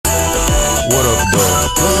What up,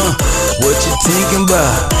 dog? What you thinking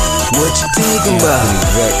about? What you thinking about?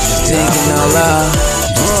 Just thinking out loud.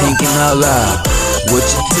 Just thinking out loud. What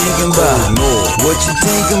you thinking about? What you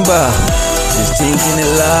thinking about? Just thinking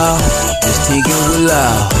it loud. Just thinking it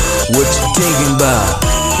loud. What you thinking about?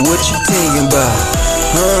 What you thinking about?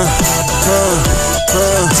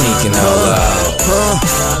 Thinking out loud.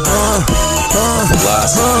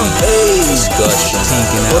 Philosophy, discussion,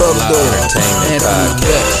 Thinking Out Loud Entertainment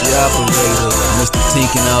Podcast. The operator, Mr.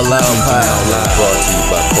 Thinking Out Loud Podcast. Brought to you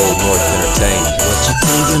by Cold North Entertainment. What you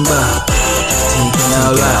thinking about? Thinking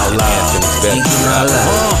Out Loud. Anthony Beck. Thinking Out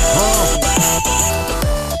Loud.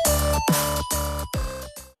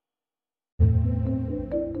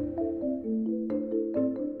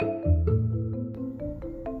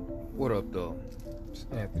 What up, though? It's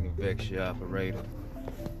Anthony Beck, your operator.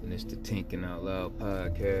 And it's the Thinking Out Loud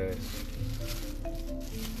Podcast.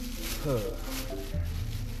 I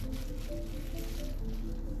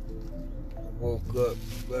woke up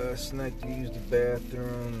last night to use the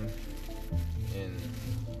bathroom and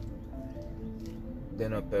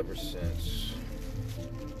been up ever since.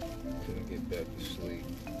 Couldn't get back to sleep.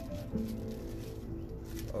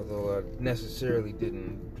 Although I necessarily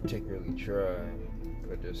didn't particularly try.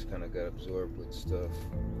 I just kind of got absorbed with stuff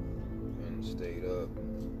and stayed up.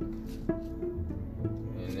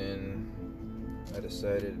 And then I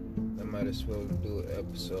decided I might as well do an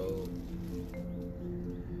episode.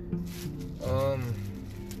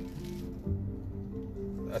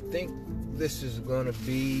 I think this is gonna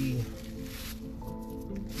be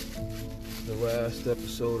the last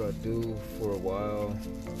episode I do for a while.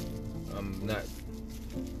 I'm not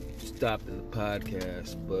stopping the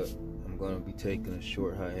podcast, but I'm gonna be taking a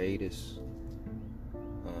short hiatus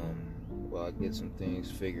while I get some things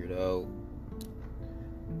figured out.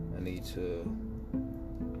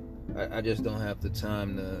 I just don't have the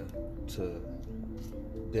time to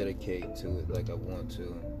dedicate to it like I want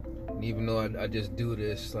to. And even though I just do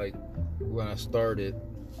this, like when I started,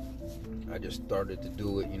 I just started to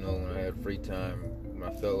do it, when I had free time, when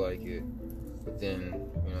I felt like it. But then,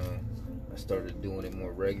 I started doing it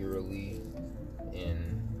more regularly,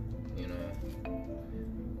 and,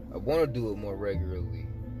 I want to do it more regularly.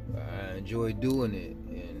 I enjoy doing it,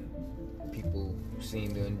 and people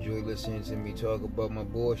seem to enjoy listening to me talk about my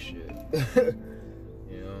bullshit.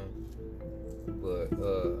 But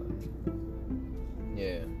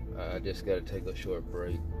yeah, I just gotta take a short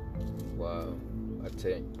break while I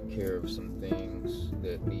take care of some things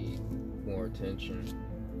that need more attention.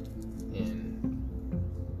 And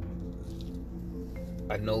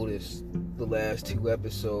I noticed the last two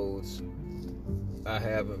episodes I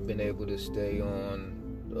haven't been able to stay on,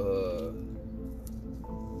 or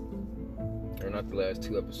not the last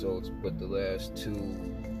two episodes, but the last two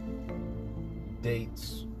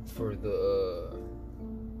dates for the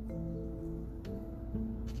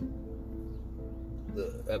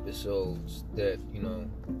episodes that, the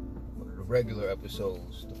regular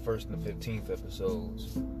episodes, the 1st and the 15th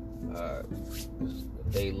episodes, I was a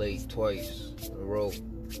day late twice in a row,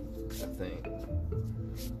 I think,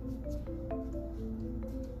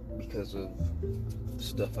 because of the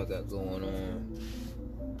stuff I got going on.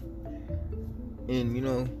 And,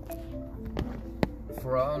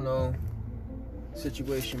 for all I know, the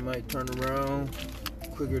situation might turn around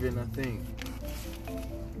quicker than I think.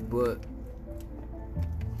 But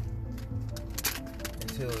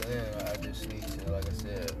until then, I just need to, like I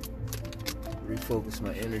said, refocus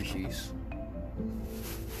my energies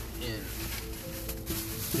and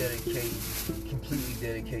completely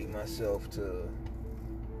dedicate myself to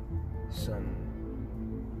some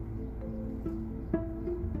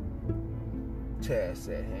tasks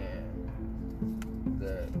at hand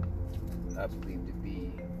that I believe to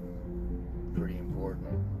be pretty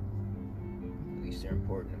important. At least they're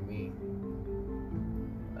important to me.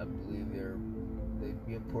 I believe they'd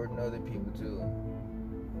be important to other people too.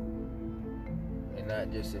 And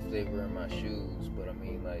not just if they were in my shoes, but I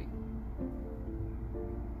mean like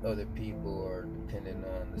other people are dependent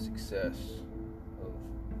on the success of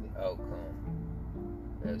the outcome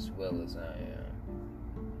as well as I am.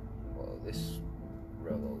 Well, this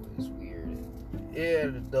Relo is weird. Yeah,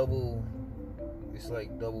 it's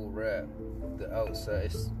like double wrap. The outside,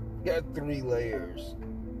 it's got 3 layers,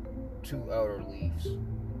 2 outer leaves.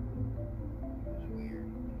 It's weird.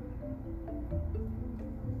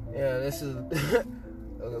 Yeah, this is a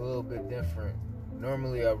little bit different.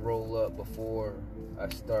 Normally I roll up before I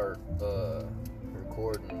start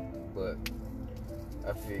recording, but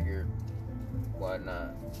I figured why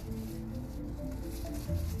not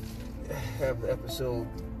have the episode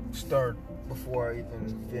start before I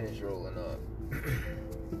even finish rolling up.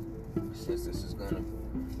 since this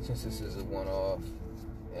is a one-off,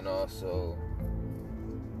 and also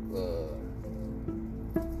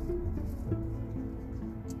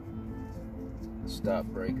stop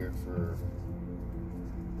breaker for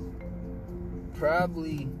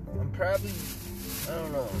probably I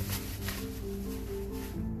don't know.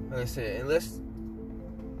 Like I said,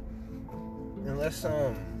 unless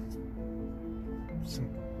some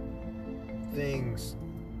things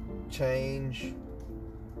change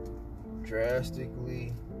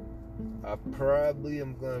drastically, I probably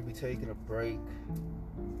am gonna be taking a break,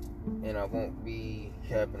 and I won't be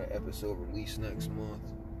having an episode released next month.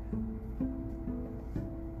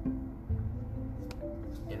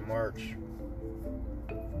 In March,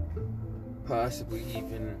 possibly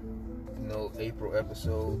even no April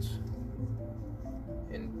episodes,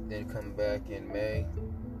 and then come back in May.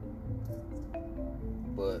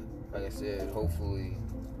 But like I said, hopefully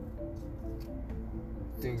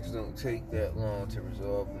things don't take that long to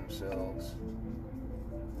resolve themselves.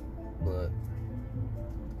 But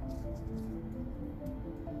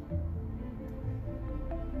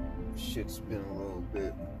shit's been a little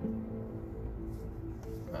bit,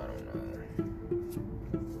 I don't know,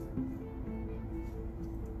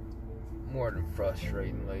 more than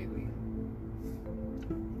frustrating lately,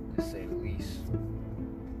 to say the least.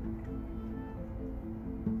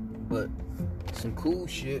 But some cool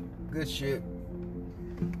shit, good shit.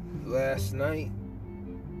 Last night,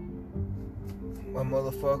 my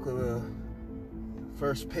motherfucker, the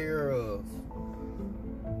first pair of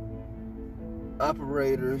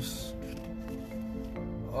operators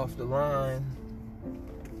off the line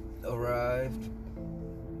arrived,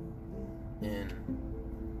 and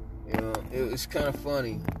it was kind of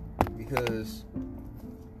funny because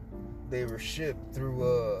they were shipped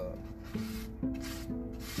through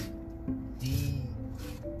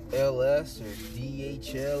DLS or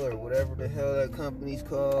DHL or whatever the hell that company's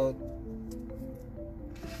called.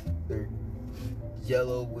 They're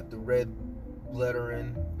yellow with the red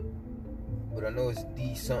lettering, but I know it's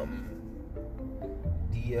D something,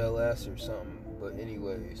 DLS or something. But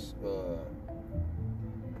anyways,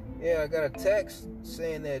 yeah, I got a text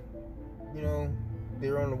saying that,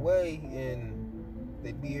 they're on the way and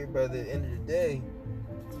they'd be here by the end of the day.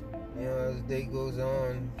 As the day goes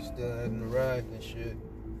on, still haven't arrived and shit.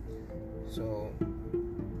 So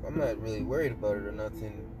I'm not really worried about it or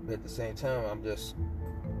nothing, but at the same time, I'm just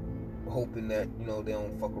hoping that, they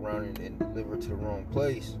don't fuck around and deliver to the wrong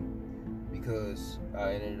place, because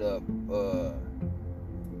I ended up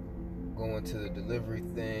going to the delivery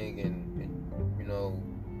thing and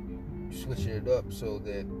switching it up so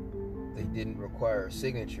that they didn't require a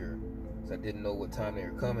signature, because I didn't know what time they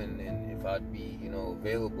were coming and if I'd be,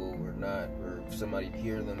 available or not, or if somebody'd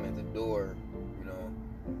hear them at the door,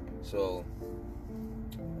 So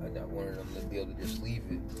I wanted them to be able to just leave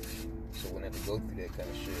it, so I wouldn't have to go through that kind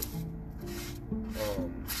of shit.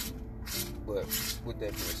 But with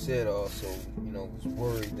that being said, also, was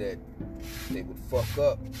worried that they would fuck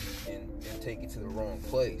up and take it to the wrong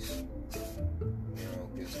place.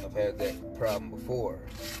 Because I've had that problem before,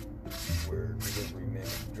 where delivery men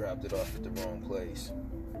dropped it off at the wrong place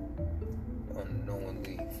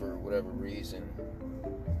unknowingly for whatever reason,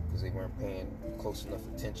 because they weren't paying close enough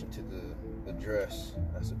attention to the address,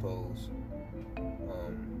 I suppose.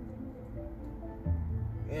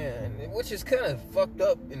 Which is kind of fucked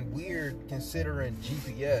up and weird considering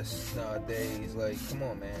GPS nowadays. Like, come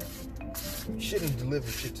on, man. You shouldn't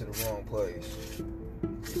deliver shit to the wrong place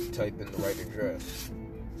if you type in the right address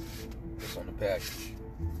that's on the package.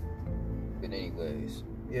 But anyways,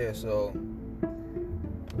 yeah, so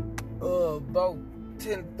about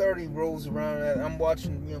 10:30 rolls around, I'm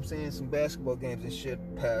watching, some basketball games and shit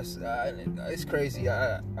pass. It's crazy.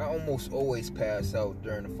 I almost always pass out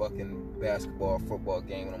during the fucking basketball or football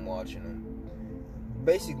game when I'm watching them.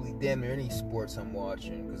 Basically, damn near any sports I'm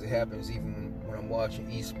watching, because it happens even when I'm watching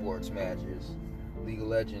esports matches, League of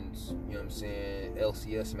Legends,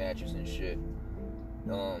 LCS matches and shit.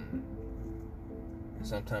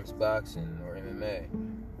 Sometimes boxing or MMA.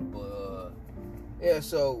 But, yeah,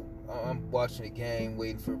 so I'm watching the game,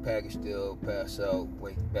 waiting for a package deal, pass out,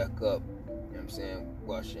 wake back up,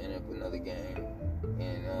 watch the end of another game,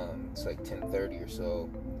 and it's like 10:30 or so,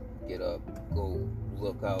 get up, go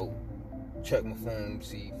look out, check my phone,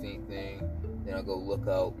 see if anything, then I go look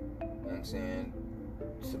out,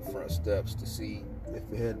 to the front steps to see if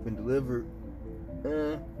it had been delivered.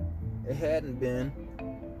 It hadn't been,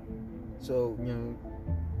 so,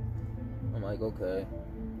 I'm like, okay,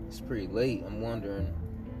 it's pretty late, I'm wondering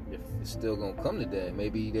if it's still gonna come today.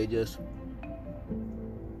 Maybe they just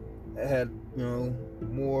had,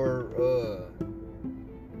 more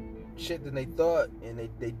shit than they thought, and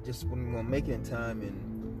they just weren't gonna make it in time,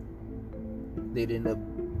 and they'd end up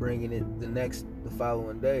bringing it the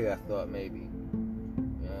following day. I thought maybe,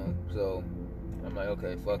 so I'm like,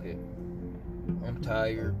 okay, fuck it, I'm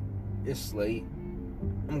tired, it's late,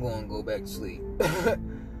 I'm gonna go back to sleep.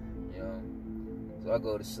 So I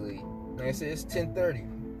go to sleep. Like I said, it's 10:30,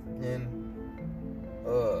 and I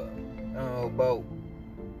don't know, about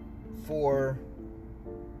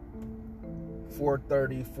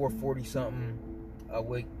 4:30, 4:40 something, I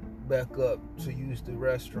wake back up to use the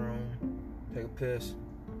restroom, take a piss.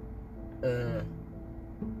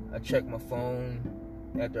 I check my phone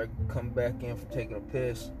after I come back in from taking a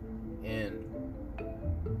piss, and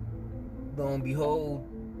lo and behold,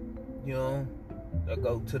 I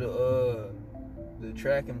go to the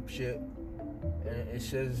tracking shit, and it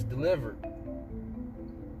says delivered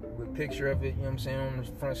with a picture of it, on the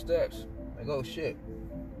front steps. Like, oh shit.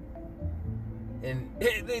 And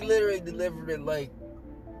they literally delivered it like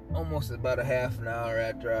almost about a half an hour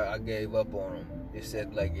after I gave up on them. It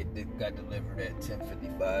said like it got delivered at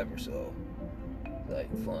 10:55 or so.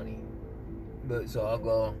 Like, funny. But so I'll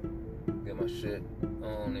go get my shit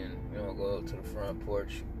on, and go to the front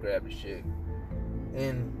porch, grab the shit.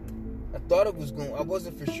 And I thought I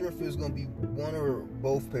wasn't for sure if it was gonna be one or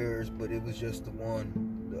both pairs, but it was just the one,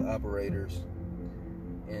 the operators.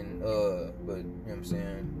 And but you know what I'm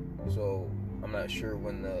saying? So I'm not sure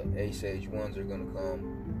when the A-Sage ones are gonna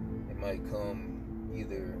come. It might come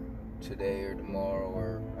either today or tomorrow,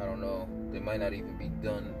 or I don't know. They might not even be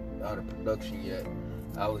done out of production yet.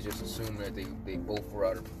 I was just assuming that they both were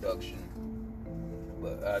out of production,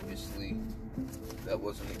 but obviously that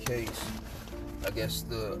wasn't the case. I guess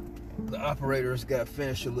the operators got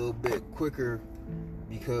finished a little bit quicker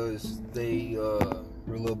because they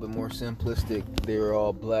were a little bit more simplistic. They were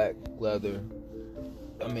all black leather.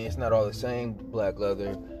 I mean, it's not all the same black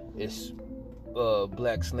leather. It's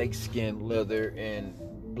black snakeskin leather and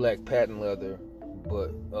black patent leather,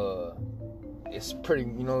 but it's pretty,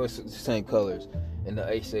 it's the same colors. And the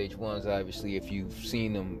A-Sage ones, obviously, if you've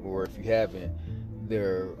seen them or if you haven't,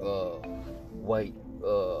 they're white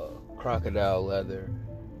crocodile leather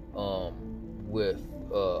with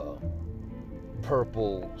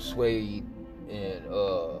purple suede and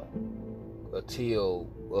a teal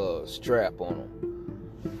strap on them.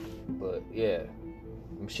 But yeah,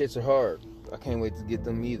 them shits are hard. I can't wait to get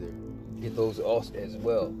them either. Get those also as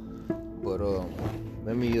well. But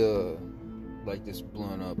let me light this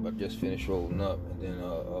blunt up. I just finished rolling up, and then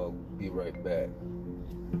I'll be right back.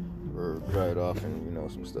 Or dry it off and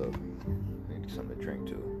some stuff. Need something to drink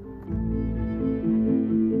too.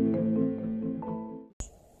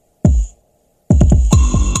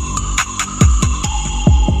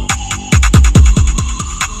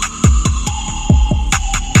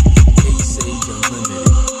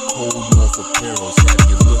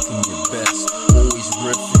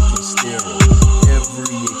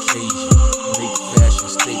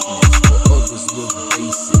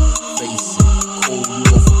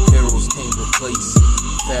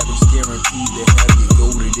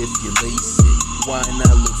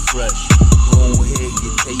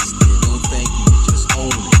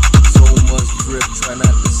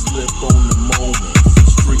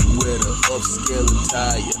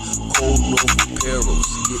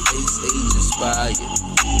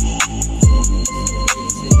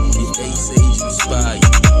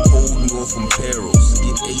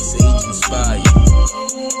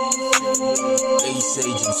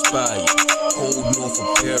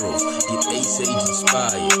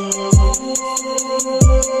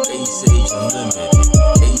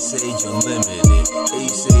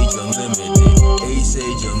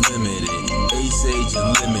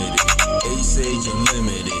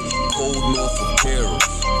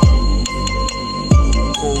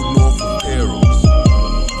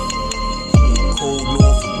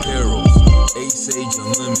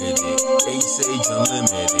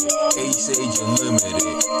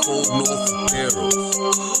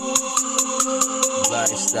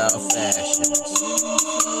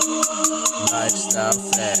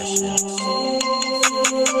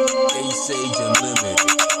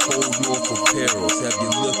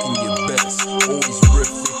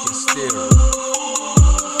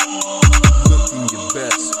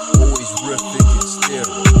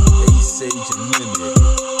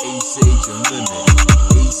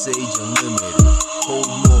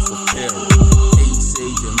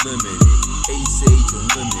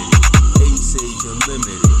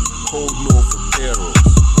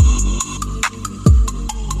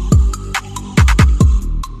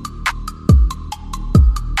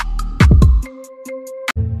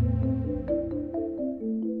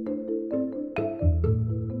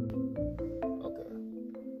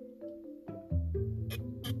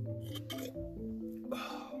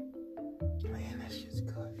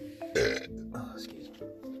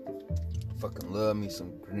 Fucking love me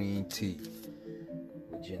some green tea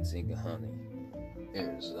with ginseng and honey.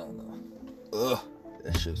 Arizona. Ugh,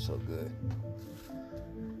 that shit's so good.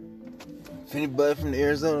 If anybody from the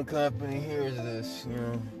Arizona company hears this,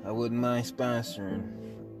 I wouldn't mind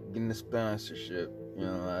getting the sponsorship.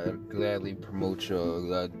 I'd gladly promote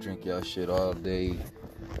y'all. I'd drink y'all shit all day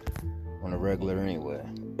on a regular anyway.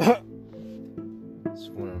 It's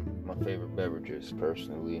one of my favorite beverages,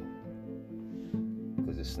 personally.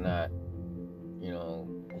 Because it's not,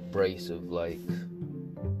 abrasive like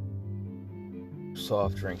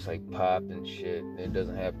soft drinks like pop and shit. It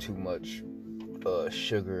doesn't have too much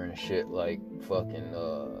sugar and shit like fucking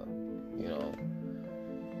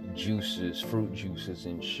juices, fruit juices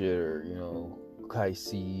and shit, or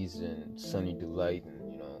Kaise's and Sunny Delight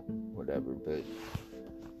and whatever. But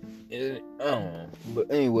I don't know.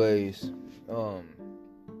 But anyways, damn,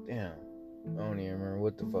 I don't even remember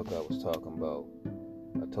what the fuck I was talking about.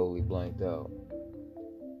 I totally blanked out.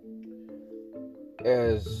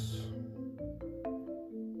 As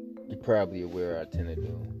you're probably aware, I tend to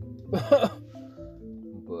do.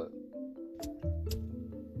 But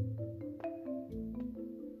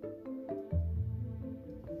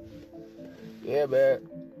yeah, man,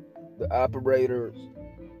 the operators,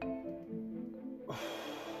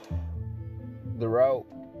 the route,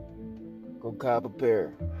 go cop a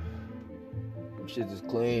pair. Them shits is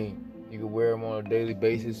clean. You can wear them on a daily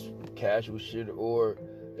basis, casual shit, or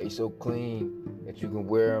they so clean that you can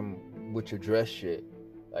wear them with your dress shit.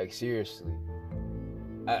 Like, seriously.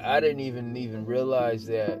 I didn't even realize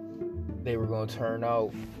that they were going to turn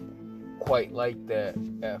out quite like that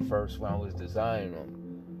at first when I was designing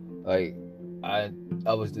them. Like, I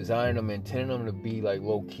was designing them, intending them to be like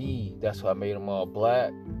low key. That's why I made them all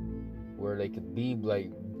black, where they could be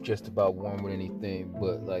like just about worn with anything.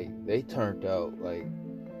 But like, they turned out like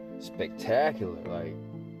spectacular. Like,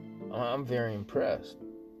 I'm very impressed.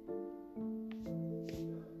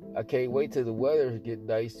 I can't wait till the weather get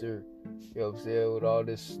nicer. You know what I'm saying? With all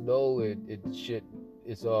this snow,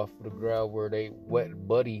 it's off the ground where they wet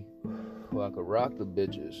buddy, where I could rock the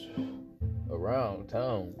bitches around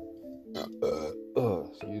town.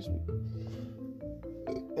 Excuse me.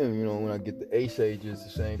 And when I get the Ace Age, it's the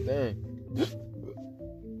same thing.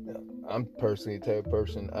 I'm personally the type of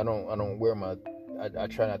person, I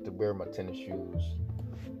try not to wear my tennis shoes,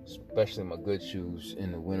 especially my good shoes,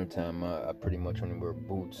 in the wintertime. I pretty much only wear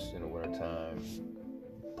boots in the wintertime,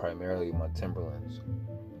 primarily my Timberlands.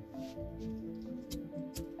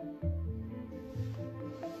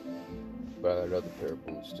 But I got another pair of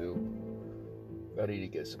boots too. I need to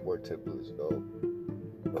get some more Timberlands though.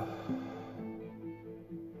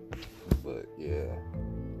 But yeah,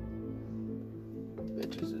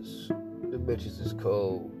 the bitches is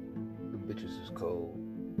cold. The bitches is cold.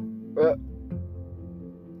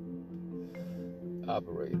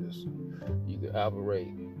 Operators, you can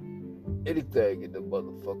operate anything in the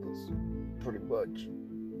motherfuckers, pretty much.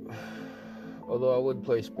 Although I wouldn't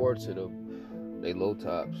play sports in them, they low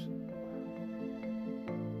tops.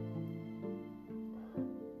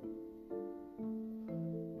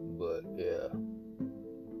 But yeah,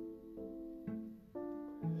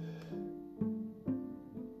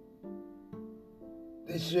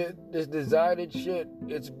 this designing shit,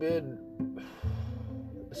 it's been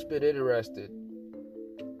interesting.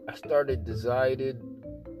 I started designing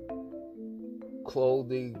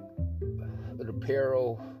clothing and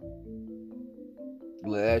apparel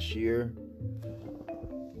last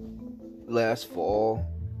fall,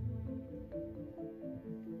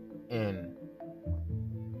 and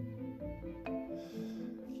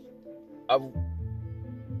I've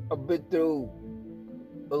been through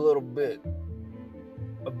a little bit.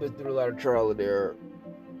 I've been through a lot of trial and error.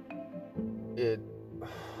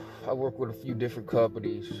 I work with a few different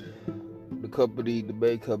companies. The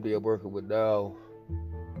main company I'm working with now,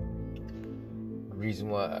 the reason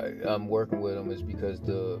why I'm working with them is because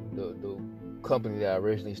the company that I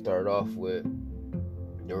originally started off with,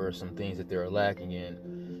 there were some things that they were lacking in,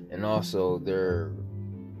 and also their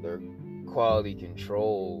quality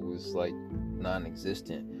control was like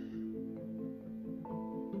non-existent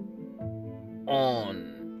on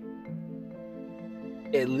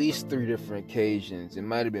at least 3 different occasions. It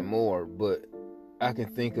might have been more, but I can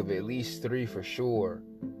think of at least 3 for sure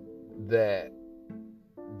that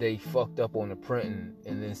they fucked up on the printing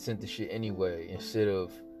and then sent the shit anyway, instead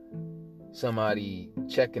of somebody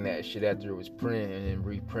checking that shit after it was printed and then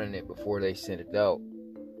reprinting it before they sent it out.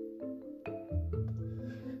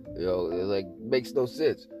 It like makes no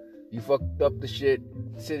sense. You fucked up the shit,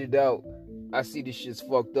 sent it out. I see this shit's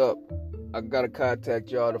fucked up. I gotta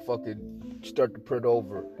contact y'all to fucking start the print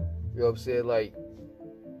over. You know what I'm saying? Like,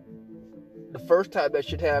 the first time that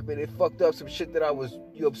shit happened, it fucked up some shit that I was,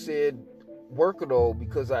 you know what I'm saying, working on,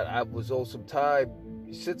 because I was on some time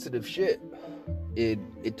sensitive shit. It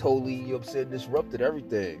totally, you know what I'm saying, disrupted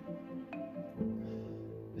everything.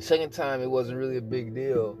 The second time, it wasn't really a big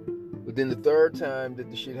deal. But then the third time that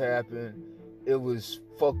the shit happened, it was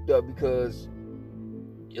fucked up because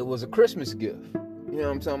it was a Christmas gift. You know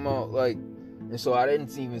what I'm talking about? Like, and so I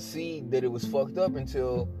didn't even see that it was fucked up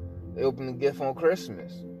until they opened the gift on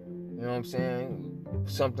Christmas. You know what I'm saying?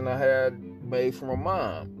 Something I had made for my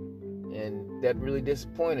mom. And that really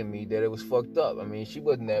disappointed me that it was fucked up. I mean, she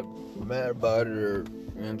wasn't that mad about it or, you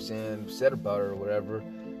know what I'm saying, upset about it or whatever.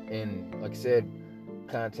 And like I said,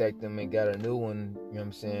 contact them and got a new one, you know what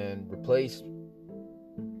I'm saying, replaced,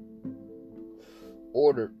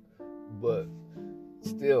 ordered. But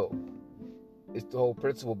still, it's the whole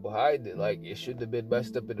principle behind it. Like, it shouldn't have been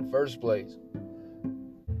messed up in the first place.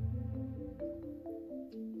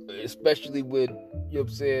 Especially with, you know what I'm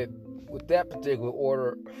saying, with that particular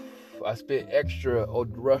order, I spent extra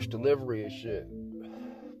on rush delivery and shit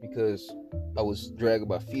because I was dragging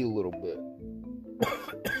my feet a little bit.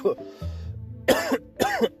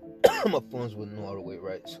 My funds wasn't all the way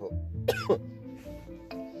right, so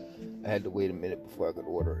I had to wait a minute before I could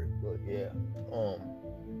order it. But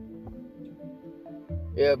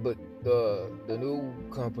but the new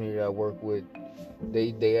company that I work with,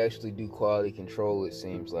 they actually do quality control. It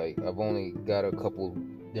seems like I've only got a couple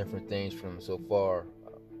different things from them so far,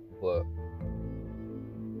 but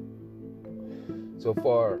so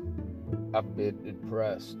far I've been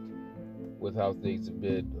impressed with how things have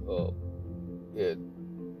been.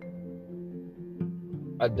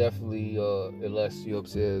 I definitely, unless, you know what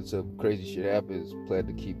I'm saying, some crazy shit happens, plan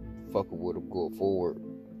to keep fucking with them going forward.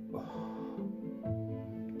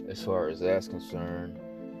 As far as that's concerned,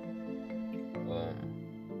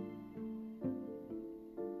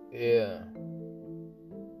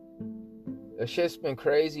 that shit's been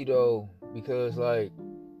crazy though, because like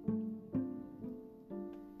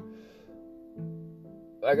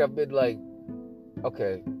I've been like,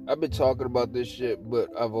 okay, I've been talking about this shit, but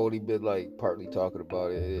I've only been like partly talking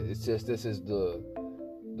about it. It's just, this is the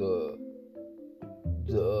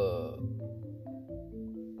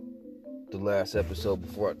last episode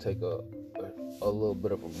before I take a little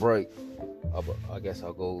bit of a break. I guess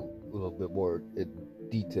I'll go a little bit more in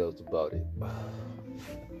details about it.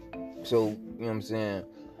 So, you know what I'm saying,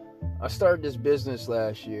 I started this business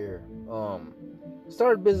last year.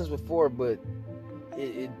 Started business before, but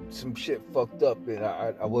it some shit fucked up, and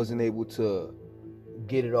I wasn't able to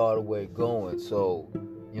get it all the way going. So, you know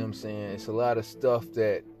what I'm saying, it's a lot of stuff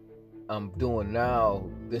that I'm doing now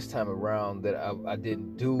this time around that I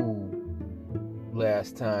didn't do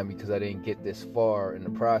last time because I didn't get this far in the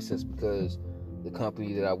process, because the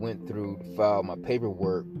company that I went through to file my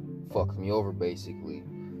paperwork fucked me over basically,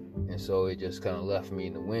 and so it just kind of left me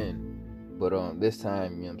in the wind. But this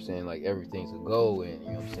time, you know what I'm saying, like everything's a go, and you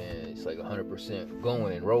know what I'm saying, it's like 100%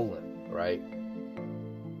 going and rolling, right?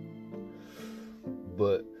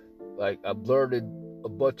 But like I blurted a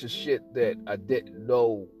bunch of shit that I didn't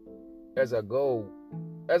know as I go,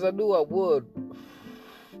 as I knew I would,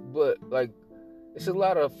 but like it's a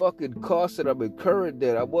lot of fucking costs that I'm incurring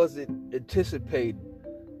that I wasn't anticipating.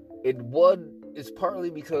 And one is partly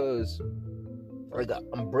because like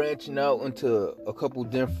I'm branching out into a couple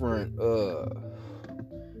different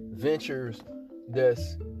ventures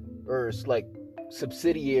it's like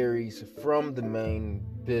subsidiaries from the main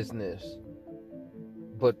business,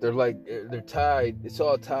 but they're tied. It's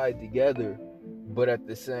all tied together, but at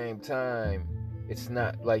the same time, it's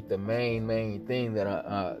not like the main thing that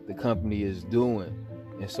the company is doing.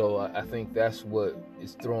 And so I think that's what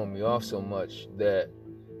is throwing me off so much, that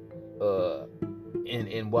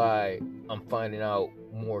and why I'm finding out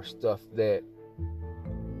more stuff that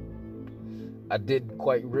I didn't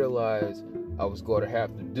quite realize I was going to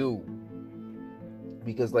have to do.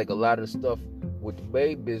 Because like a lot of the stuff with the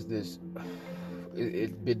main business,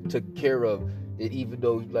 it's been taken care of. And even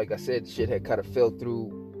though, like I said, shit had kind of fell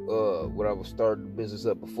through when I was starting the business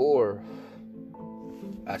up before,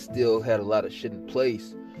 I still had a lot of shit in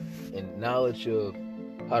place and knowledge of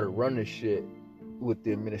how to run this shit with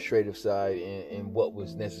the administrative side, and what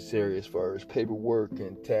was necessary as far as paperwork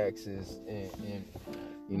and taxes and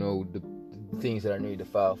you know, the things that I need to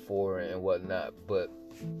file for and whatnot. But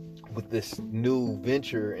with this new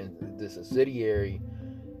venture and this subsidiary,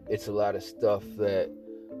 it's a lot of stuff that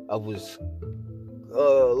I was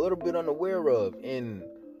a little bit unaware of, and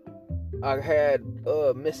I had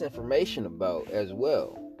misinformation about as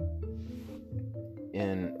well.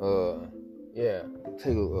 And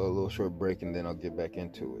take a little short break and then I'll get back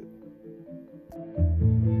into it.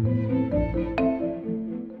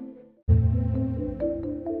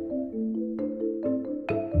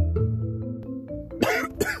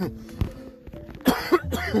 Okay.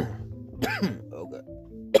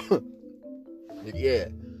 But yeah.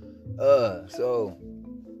 So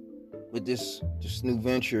with this new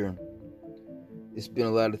venture, it's been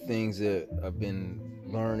a lot of things that I've been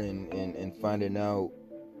learning and finding out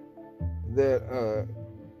that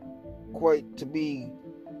to be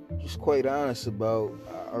just quite honest about,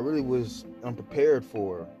 I really was unprepared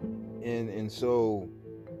for. And so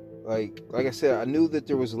like I said, I knew that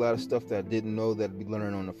there was a lot of stuff that I didn't know that I'd be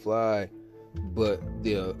learning on the fly, but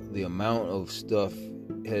the amount of stuff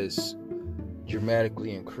has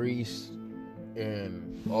dramatically increased,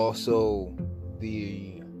 and also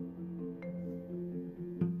the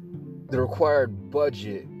required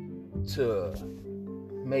budget to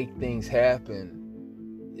make things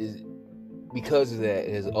happen is because of that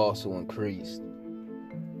has also increased.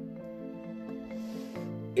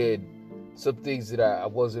 And some things that I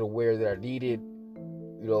wasn't aware that I needed,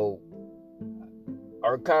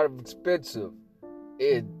 are kind of expensive.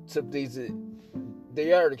 And some things that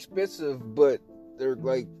they aren't expensive, but they're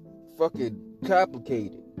like fucking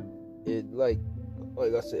complicated. It like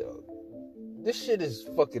I said, this shit is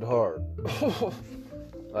fucking hard.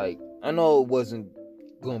 Like, I know it wasn't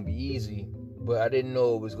gonna be easy, but I didn't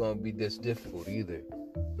know it was gonna be this difficult either.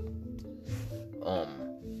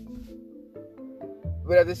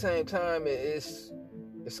 But at the same time, it's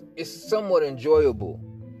somewhat enjoyable.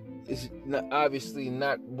 It's not, obviously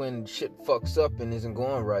not when shit fucks up and isn't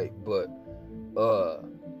going right, but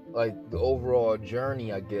like the overall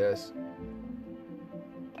journey, I guess.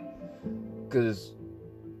 Because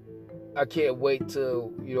I can't wait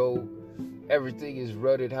till everything is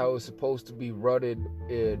rutted how it's supposed to be rutted,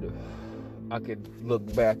 and I could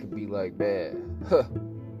look back and be like, man,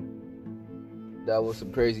 that was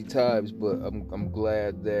some crazy times, but I'm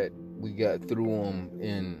glad that we got through them,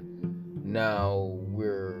 and now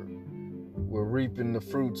we're reaping the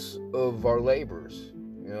fruits of our labors.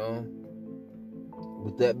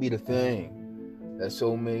 Would that be the thing that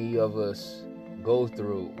so many of us go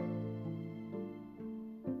through?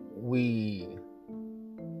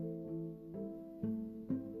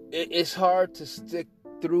 It's hard to stick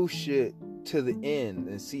through shit to the end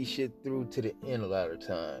and see shit through to the end a lot of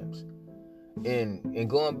times. And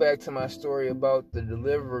going back to my story about the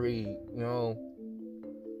delivery,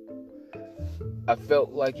 I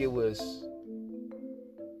felt like it was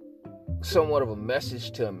somewhat of a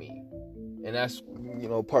message to me. And that's,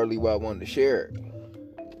 partly why I wanted to share it.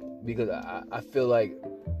 Because I feel like,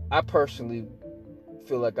 I personally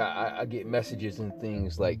feel like I get messages and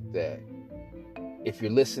things like that. If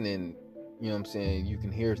you're listening, you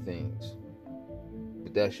can hear things.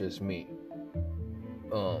 But that's just me.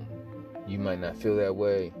 You might not feel that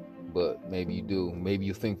way, but maybe you do. Maybe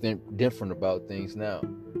you think different about things now.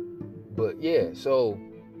 But yeah, so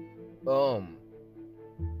the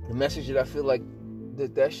message that I feel like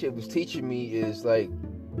that shit was teaching me is like,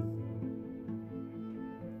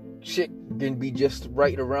 shit can be just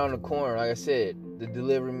right around the corner. Like I said, the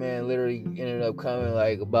delivery man literally ended up coming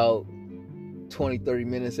like about 20-30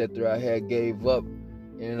 minutes after I had gave up.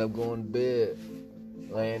 Ended up going to bed,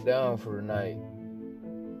 laying down for the night,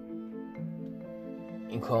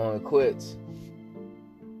 and calling it quits.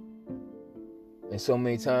 And so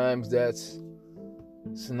many times that's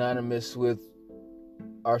synonymous with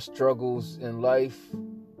our struggles in life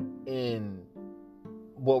and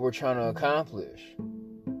what we're trying to accomplish.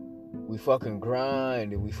 We fucking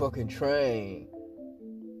grind and we fucking train,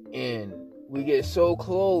 and we get so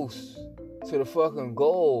close to the fucking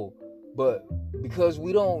goal, but because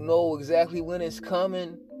we don't know exactly when it's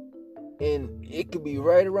coming, and it could be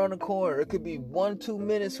right around the corner, it could be 1-2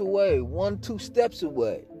 minutes away, 1-2 steps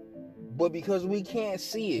away, but because we can't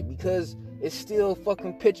see it, because it's still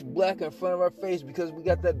fucking pitch black in front of our face, because we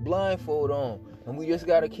got that blindfold on, and we just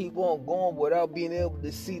gotta keep on going without being able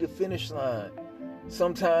to see the finish line.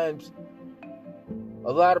 Sometimes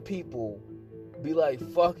a lot of people be like,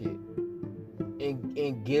 fuck it,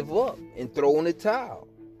 and give up and throw in the towel,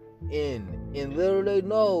 and little they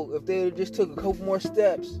know, if they just took a couple more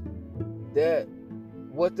steps, that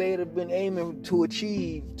what they'd have been aiming to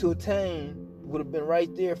attain would have been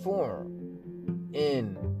right there for them.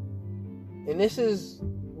 And this is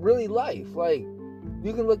really life. Like,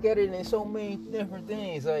 you can look at it in so many different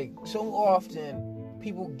things. Like, so often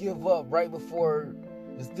people give up right before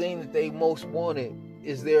the thing that they most wanted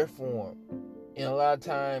is there for them, and a lot of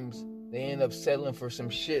times they end up settling for some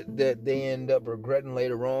shit that they end up regretting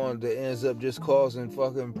later on, that ends up just causing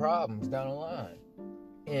fucking problems down the line.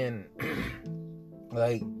 And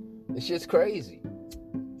like, it's just crazy,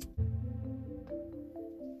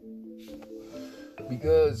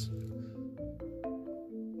 because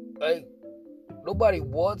like Nobody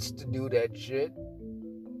wants to do that shit.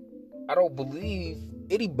 I don't believe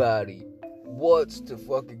anybody wants to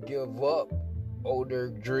fucking give up on their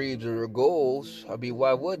dreams or their goals. I mean,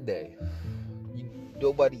 why would they?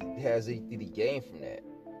 Nobody has anything to gain from that.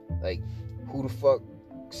 Like, who the fuck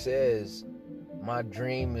says my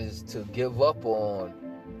dream is to give up on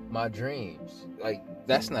my dreams? Like,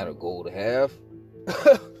 that's not a goal to have.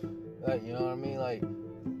 Like, you know what I mean? Like,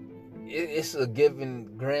 it's a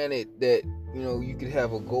given, granted, that, you know, you could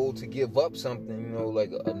have a goal to give up something, you know,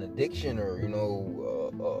 like an addiction or, you know,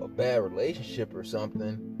 a bad relationship or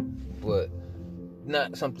something, but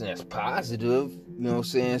not something that's positive, you know what I'm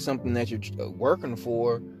saying? Something that you're working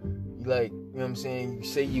for. Like, you know what I'm saying? You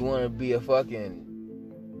say you want to be a fucking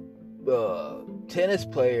tennis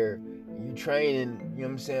player, you training, you know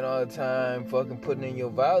what I'm saying, all the time, fucking putting in your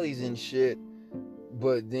volleys and shit,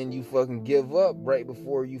 but then you fucking give up right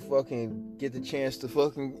before you fucking get the chance to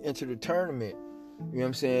fucking enter the tournament. You know what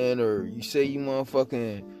I'm saying? Or you say you want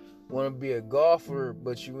to be a golfer,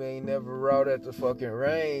 but you ain't never out at the fucking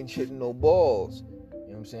range hitting no balls. You know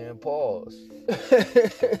what I'm saying? Pause.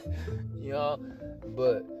 You know?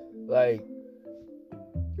 But, like,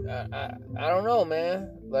 I don't know, man.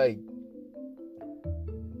 Like,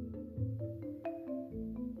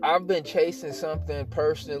 I've been chasing something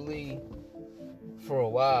personally for a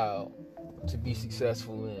while to be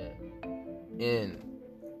successful in, and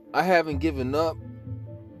I haven't given up.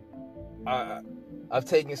 I've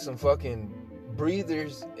taken some fucking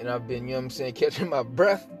breathers, and I've been, you know what I'm saying, catching my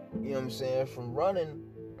breath, you know what I'm saying, from running,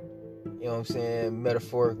 you know what I'm saying,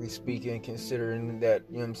 metaphorically speaking, considering that,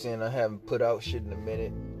 you know what I'm saying, I haven't put out shit in a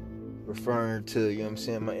minute, referring to, you know what I'm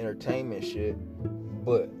saying, my entertainment shit,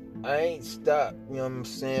 but I ain't stopped, you know what I'm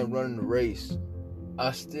saying, running the race.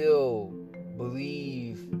 I still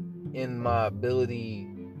believe in my ability,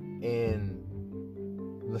 in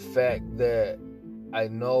the fact that I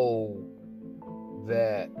know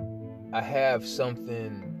that I have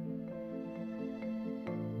something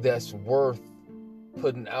that's worth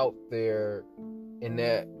putting out there, and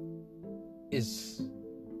that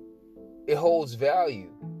it holds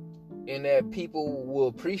value, and that people will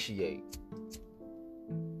appreciate.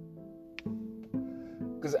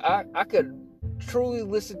 Because I could truly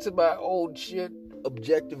listen to my old shit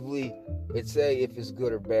objectively and say if it's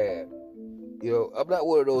good or bad. You know, I'm not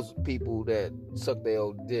one of those people that suck their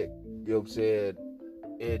own dick, you know what I'm saying,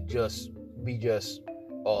 and just be you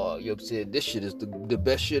know what I'm saying, this shit is the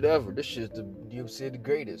best shit ever. This shit is you know what I'm saying, the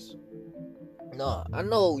greatest. Nah, I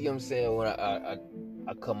know, you know what I'm saying, when I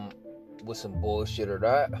come with some bullshit or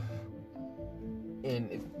not.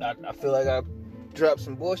 And if I feel like I drop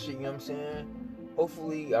some bullshit, you know what I'm saying,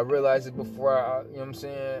 hopefully I realize it before I, you know what I'm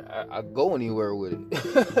saying, I go anywhere with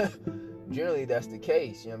it. Generally, that's the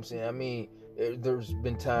case, you know what I'm saying. I mean, there's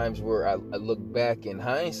been times where I look back in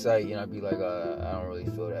hindsight and I'd be like, I don't really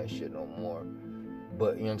feel that shit no more.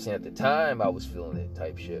 But, you know what I'm saying, at the time, I was feeling it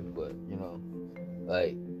type shit. But, you know,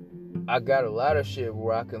 like, I got a lot of shit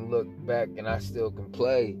where I can look back and I still can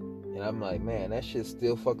play. And I'm like, man, that shit's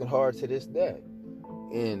still fucking hard to this day.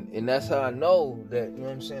 And that's how I know that, you know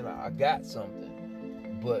what I'm saying, I got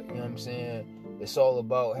something. But, you know what I'm saying, it's all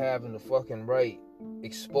about having the fucking right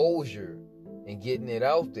exposure and getting it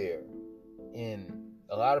out there. And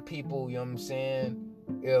a lot of people, you know what I'm saying,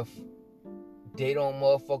 if they don't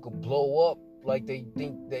motherfucker blow up like they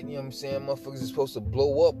think that, you know what I'm saying, motherfuckers is supposed to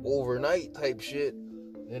blow up overnight type shit,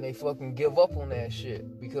 then they fucking give up on that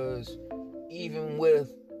shit. Because even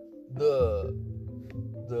with the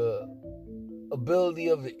ability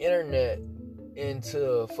of the internet and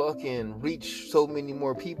to fucking reach so many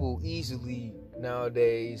more people easily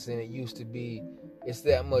nowadays than it used to be, it's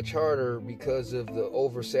that much harder because of the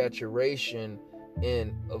oversaturation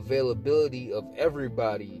and availability of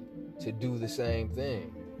everybody to do the same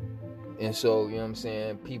thing. And so, you know what I'm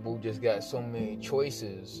saying, people just got so many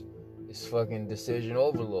choices. It's fucking decision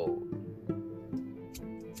overload.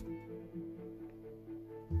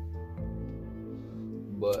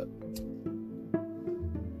 But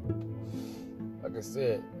like I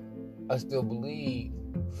said, I still believe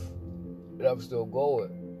that I'm still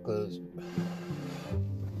going, because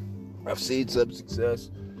I've seen some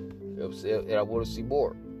success, you know what I'm saying, and I want to see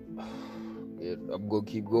more. And I'm going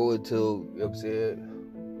to keep going till, you know what I'm saying,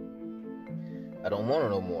 I don't want it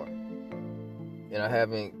no more. And I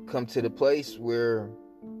haven't come to the place where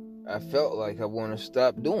I felt like I want to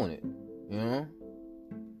stop doing it, you know?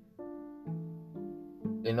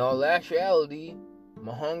 In all actuality,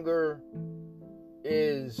 my hunger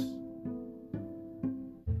is,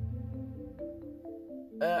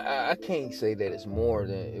 I can't say that it's more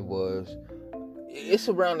than it was. It's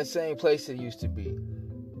around the same place it used to be.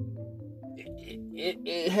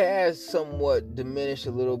 it has somewhat diminished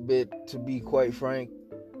a little bit, to be quite frank,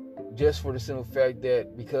 just for the simple fact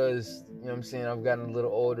that because, you know what I'm saying, I've gotten a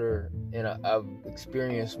little older and I've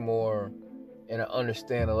experienced more and I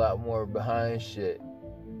understand a lot more behind shit.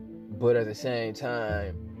 But at the same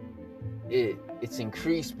time, it's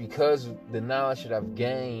increased because of the knowledge that I've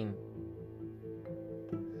gained,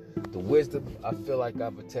 the wisdom I feel like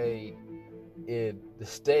I've attained, and the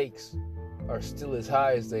stakes are still as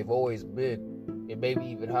high as they've always been, and maybe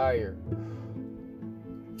even higher.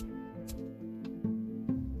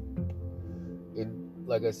 And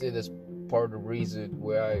like I said, that's part of the reason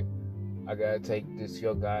where I gotta take this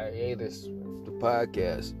young guy hiatus, the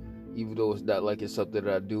podcast, even though it's not like it's something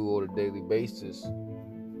that I do on a daily basis.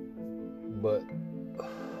 But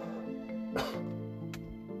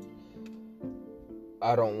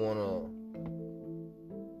I don't want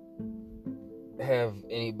to have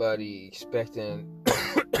anybody expecting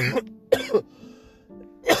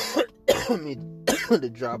me to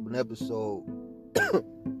drop an episode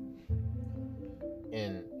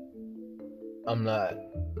and I'm not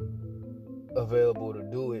available to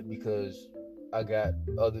do it because I got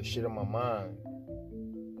other shit on my mind.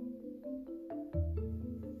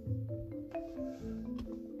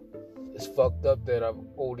 It's fucked up that I've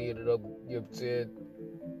only ended up, you know what I'm saying,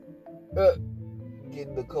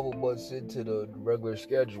 getting a couple months into the regular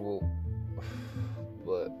schedule.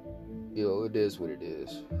 But, you know, it is what it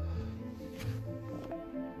is.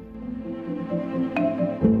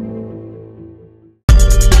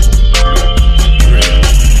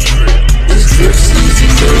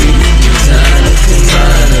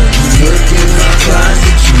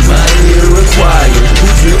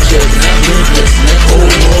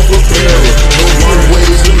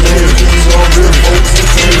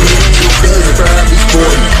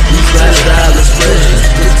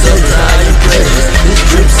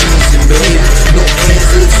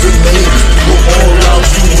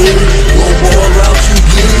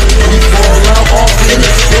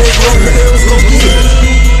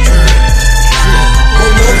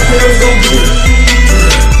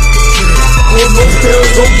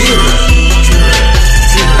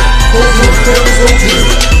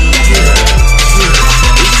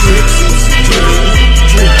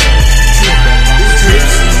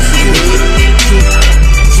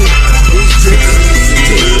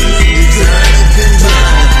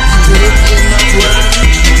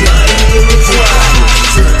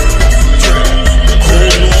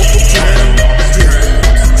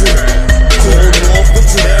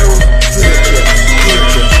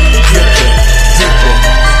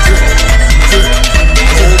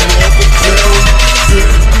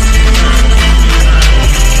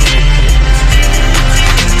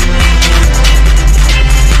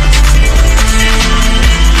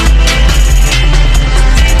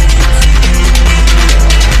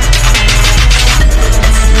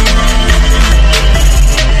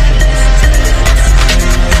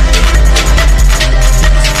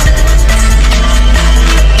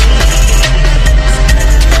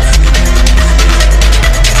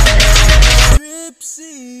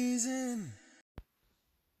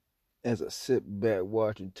 As I sit back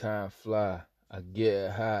watching time fly, I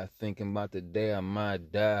get high thinking about the day I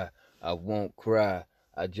might die. I won't cry,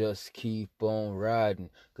 I just keep on riding,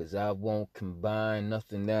 'cause I won't combine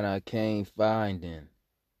nothing that I can't find in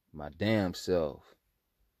my damn self.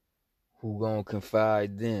 Who gon'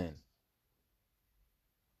 confide then?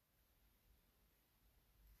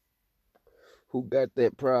 Who got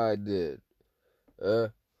that pride then?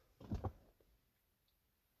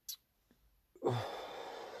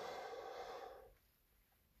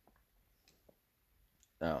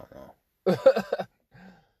 I don't know.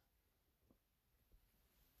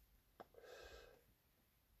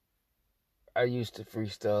 I used to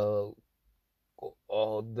freestyle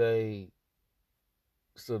all day,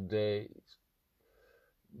 some days.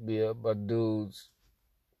 Be up my dudes.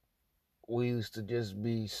 We used to just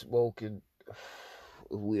be smoking.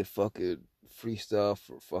 We'd fucking freestyle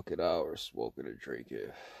for fucking hours, smoking and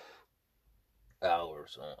drinking.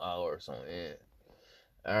 Hours on end.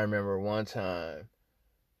 I remember one time,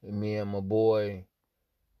 me and my boy,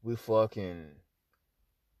 we fucking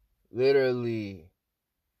literally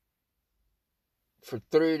for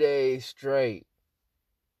 3 days straight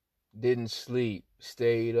didn't sleep,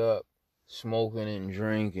 stayed up, smoking and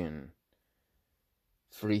drinking,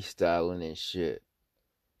 freestyling and shit.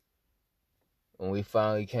 When we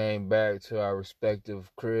finally came back to our respective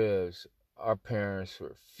cribs, our parents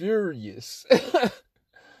were furious.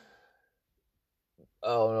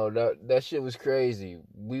 Oh no, that shit was crazy.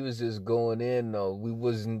 We was just going in though. We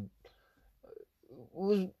was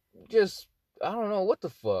just, I don't know what the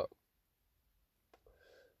fuck.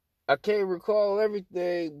 I can't recall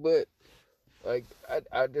everything, but like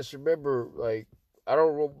I just remember like I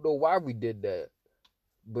don't know why we did that,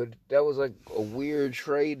 but that was like a weird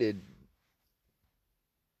traded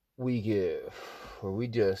weekend where we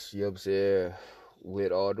just, you know what I'm saying,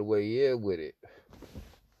 went all the way in with it.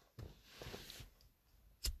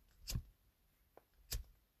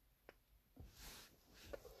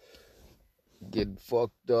 Getting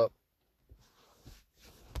fucked up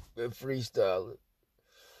and freestyling.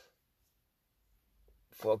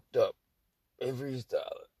 Fucked up and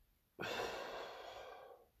freestyling.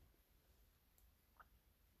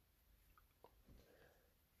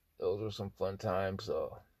 Those were some fun times,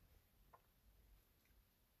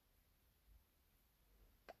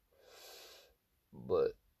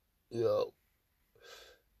 but you know,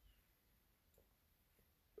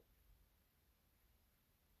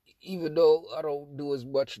 even though I don't do as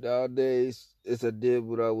much nowadays as I did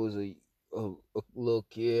when I was a little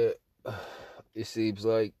kid, it seems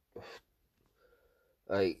like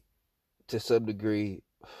to some degree,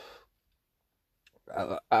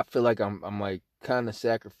 I feel like I'm like kind of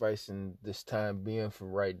sacrificing this time being for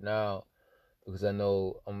right now because I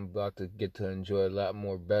know I'm about to get to enjoy a lot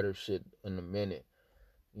more better shit in a minute,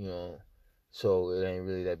 you know. So it ain't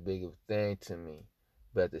really that big of a thing to me.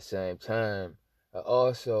 But at the same time, I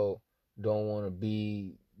also don't want to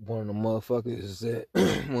be one of the motherfuckers that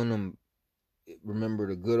one of them remember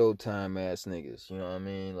the good old time ass niggas. You know what I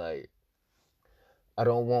mean? Like I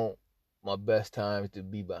don't want my best times to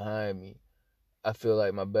be behind me. I feel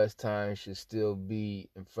like my best time should still be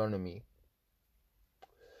in front of me.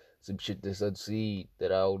 Some shit to succeed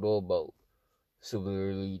that I don't know about.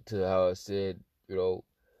 Similarly to how I said, you know,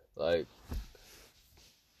 like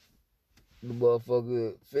the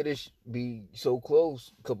motherfucker finish be so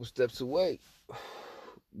close, a couple steps away.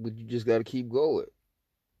 But you just gotta keep going.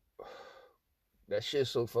 That shit's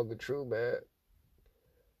so fucking true, man.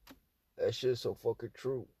 That shit's so fucking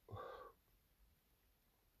true.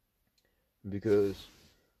 Because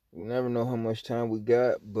we never know how much time we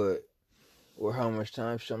got, but or how much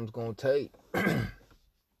time something's gonna take.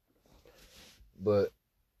 But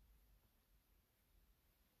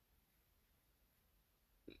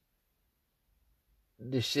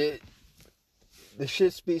the shit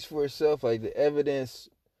speaks for itself. Like the evidence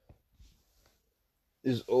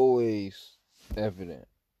is always evident.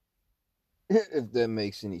 If that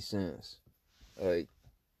makes any sense. Like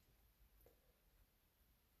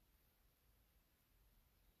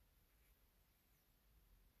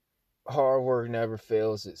hard work never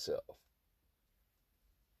fails itself.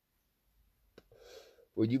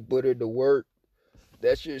 When you put in the work,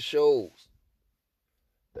 that shit shows.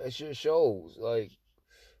 That shit shows. Like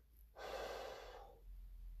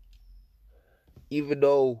even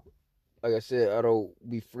though, like I said, I don't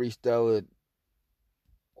be freestyling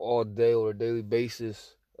all day on a daily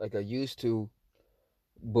basis like I used to,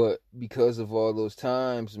 but because of all those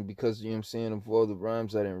times and because, you know what I'm saying, of all the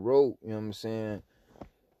rhymes I done wrote, you know what I'm saying,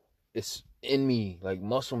 it's in me like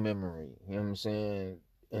muscle memory, you know what I'm saying?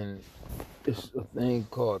 And it's a thing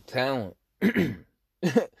called talent that,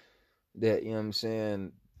 you know what I'm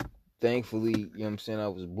saying, thankfully, you know what I'm saying, I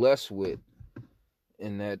was blessed with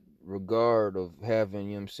in that regard of having,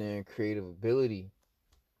 you know what I'm saying, creative ability.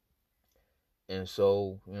 And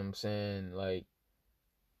so, you know what I'm saying, like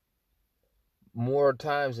more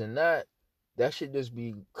times than not, that should just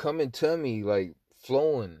be coming to me like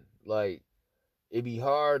flowing. Like it'd be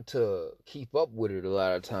hard to keep up with it a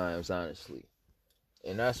lot of times, honestly.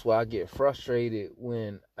 And that's why I get frustrated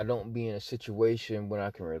when I don't be in a situation when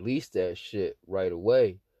I can release that shit right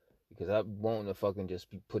away. Because I want to fucking just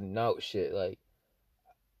be putting out shit like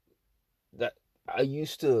that. I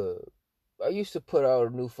used to put out a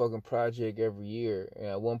new fucking project every year, and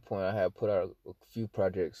at one point I had put out a few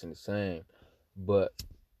projects in the same, but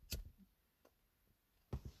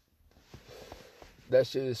that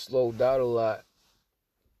shit is slowed down a lot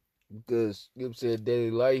because, you know what I'm saying, daily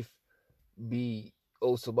life be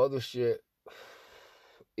some other shit.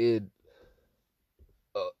 It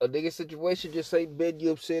a nigga situation just ain't been, you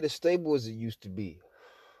know what I'm saying, as stable as it used to be.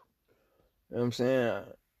 You know what I'm saying?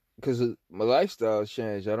 Because my lifestyle's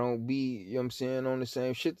changed. I don't be, you know what I'm saying, on the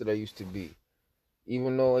same shit that I used to be.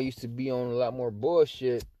 Even though I used to be on a lot more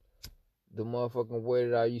bullshit, the motherfucking way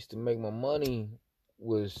that I used to make my money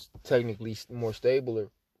was technically more stabler.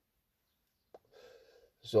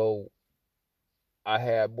 So I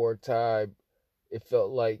had more time. It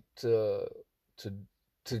felt like to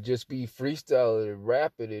to just be freestyling and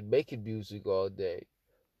rapping and making music all day,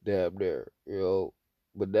 damn near, you know.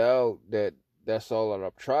 But now that that's all that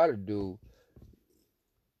I'm trying to do,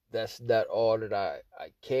 that's not all that I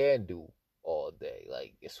can do all day.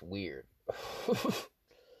 Like, it's weird.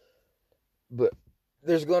 But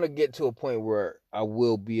there's going to get to a point where I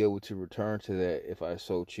will be able to return to that if I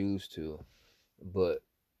so choose to. But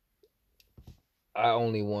I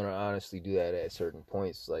only want to honestly do that at certain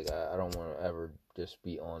points. Like, I don't want to ever just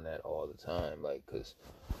be on that all the time. Like, because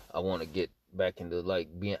I want to get back into,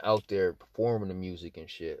 like, being out there performing the music and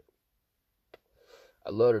shit. I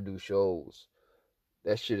love to do shows.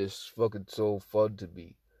 That shit is fucking so fun to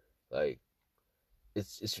me. Like,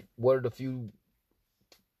 it's one of the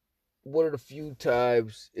few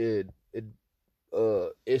times in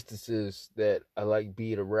instances that I like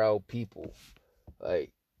being around people.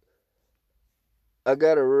 Like, I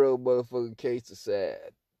got a real motherfucking case of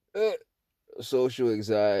sad. Social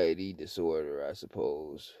anxiety disorder, I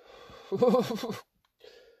suppose.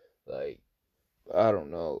 Like, I don't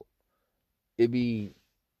know. It'd be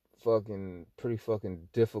pretty fucking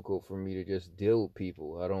difficult for me to just deal with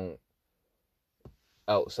people. I don't,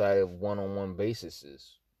 outside of one-on-one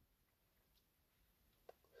bases.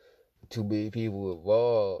 Too many people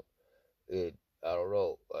involved. I don't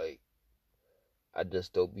know. Like, I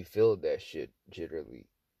just don't be feeling that shit generally,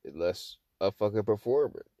 unless I fucking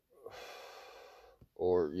perform it.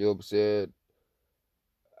 Or, you know what I'm saying?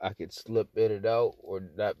 I could slip in and out or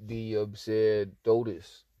not be, you know what I'm saying,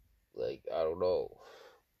 noticed. Like, I don't know.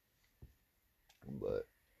 But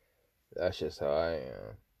that's just how I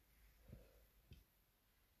am.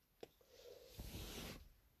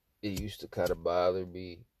 It used to kind of bother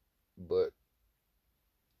me, but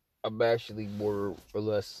I'm actually more or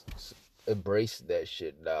less embracing that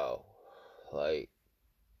shit now. Like,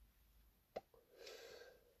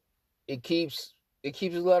 it keeps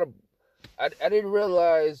a lot of. I didn't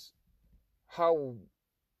realize how.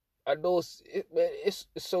 I know it's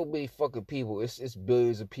so many fucking people. It's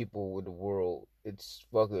billions of people in the world. It's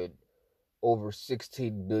fucking over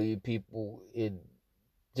 16 billion people in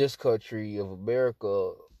this country of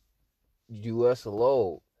America, U.S.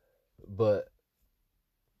 alone. But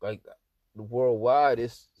like, worldwide,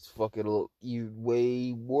 it's fucking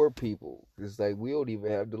way more people. It's like we don't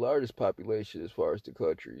even have the largest population as far as the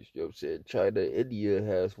countries. You know what I'm saying? China, India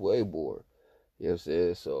has way more. You know what I'm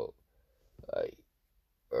saying? So, like,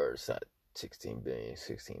 or it's not 16 billion,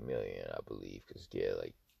 16 million, I believe. Because, yeah,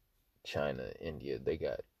 like, China, India, they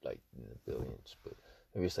got, like, in the billions. But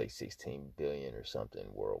maybe it's like 16 billion or something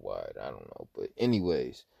worldwide. I don't know. But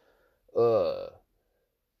anyways,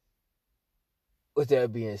 with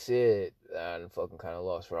that being said, I done fucking kind of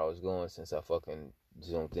lost where I was going since I fucking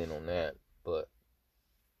zoomed in on that. But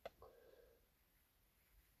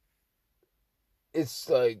it's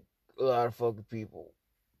like a lot of fucking people.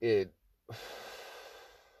 It.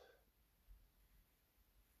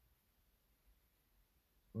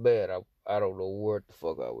 Man, I don't know what the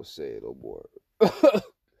fuck I was saying no more.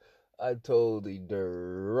 I totally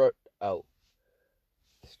dirt out.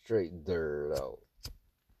 Straight dirt out.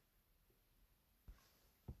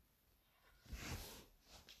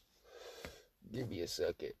 Give me a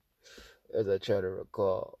second as I try to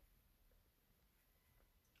recall.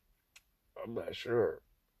 I'm not sure.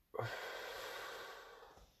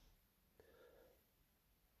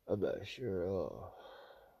 I'm not sure.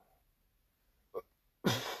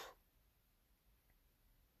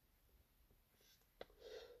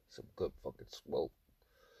 Some good fucking smoke.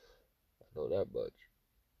 I know that much.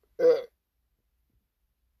 Got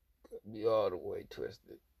me all the way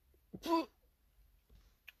twisted.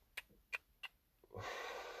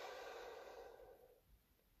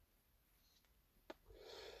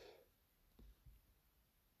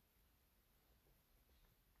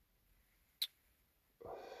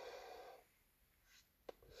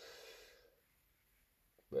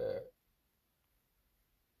 Man.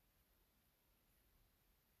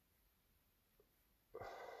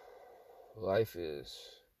 Life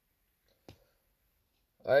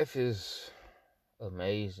is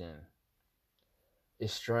amazing.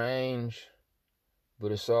 It's strange,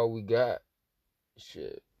 but it's all we got.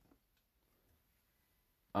 Shit.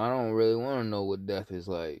 I don't really want to know what death is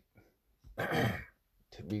like.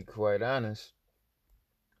 To be quite honest,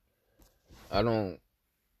 I don't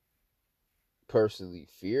personally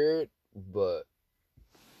fear it, but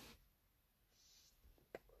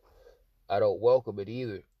I don't welcome it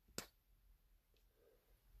either.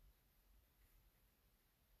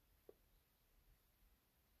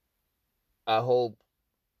 I hope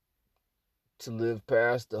to live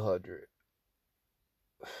past 100.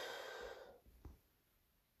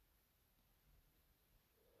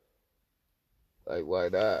 Like, why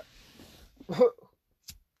not?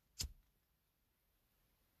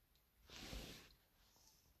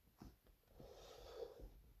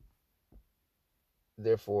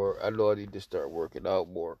 Therefore, I know I need to start working out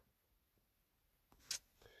more.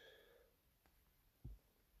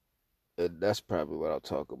 And that's probably what I'll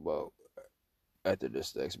talk about after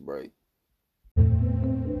this next break.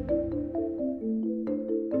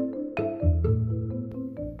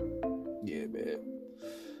 Yeah, man.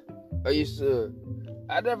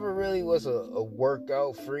 I never really was a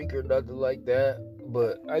workout freak or nothing like that,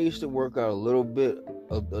 but I used to work out a little bit,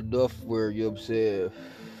 enough where, you know what I'm saying,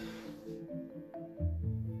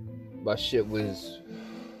 my shit was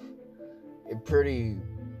in pretty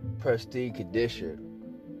pristine condition.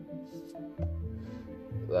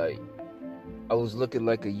 Like, I was looking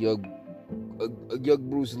like a young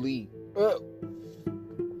Bruce Lee.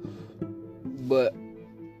 But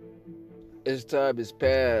as time has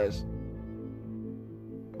passed,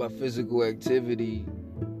 my physical activity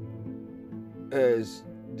has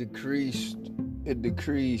decreased and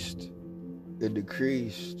decreased and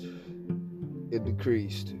decreased and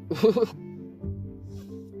decreased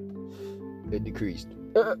and decreased.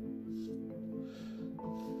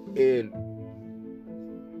 And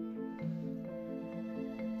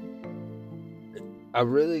I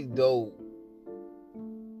really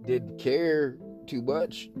didn't care too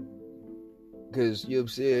much, because, you know what I'm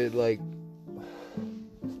saying, like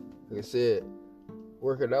I said,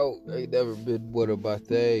 working out ain't never been one of my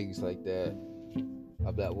things like that.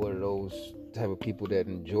 I'm not one of those type of people that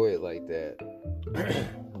enjoy it like that.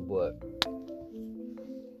 But,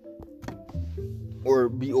 or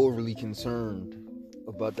be overly concerned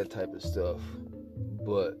about that type of stuff.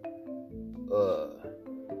 But,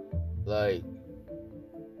 like,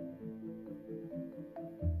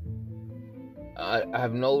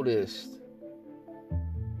 I've noticed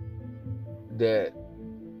that,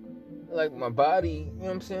 like, my body, you know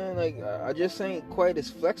what I'm saying? Like, I just ain't quite as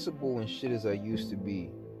flexible and shit as I used to be.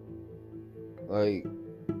 Like,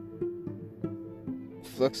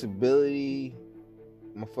 flexibility,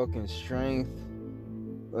 my fucking strength.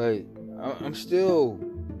 Like, I'm still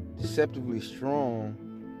deceptively strong,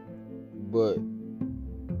 but,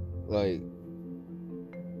 like,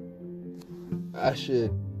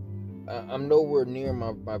 I'm nowhere near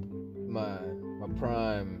my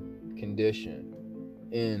prime condition.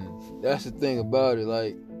 And that's the thing about it.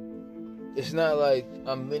 Like, it's not like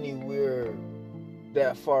I'm anywhere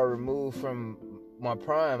that far removed from my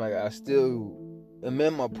prime. Like, I still am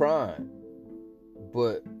in my prime,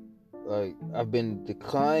 but, like, I've been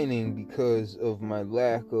declining because of my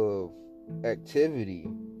lack of activity.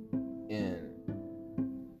 And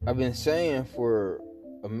I've been saying for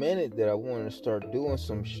a minute that I want to start doing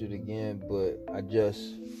some shit again, but I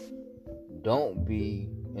just don't be.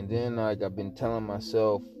 And then, like, I've been telling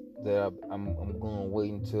myself that I'm gonna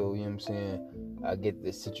wait until, you know what I'm saying, I get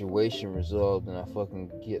this situation resolved and I fucking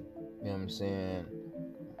get, you know what I'm saying,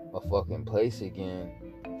 a fucking place again.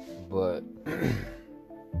 But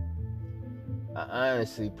I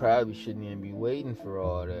honestly probably shouldn't even be waiting for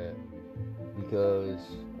all that, because,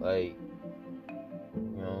 like,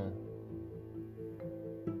 you know,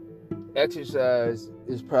 exercise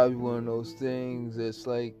is probably one of those things that's,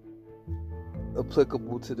 like,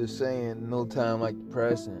 applicable to the saying, no time like the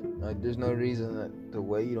present. Like, there's no reason to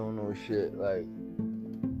wait on no shit. Like,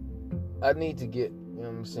 I need to get, you know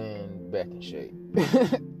what I'm saying, back in shape.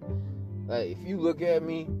 Like, if you look at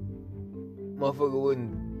me, motherfucker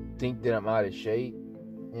wouldn't think that I'm out of shape. You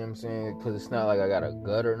know what I'm saying? Because it's not like I got a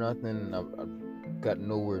gut or nothing. I've got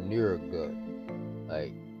nowhere near a gut.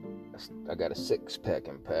 Like, I got a six-pack,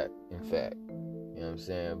 in fact. You know what I'm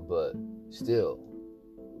saying? But still.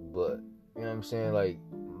 But, you know what I'm saying? Like,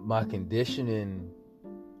 my conditioning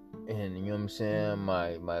and, you know what I'm saying,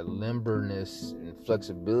 my limberness and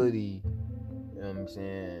flexibility, you know what I'm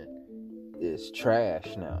saying, is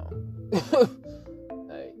trash now.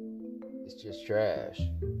 Like, it's just trash.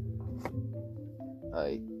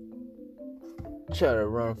 Like, try to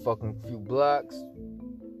run fucking few blocks,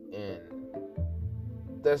 and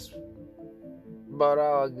that's about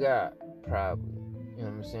all I got, probably. You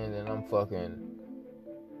know what I'm saying? Then I'm fucking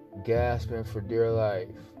gasping for dear life.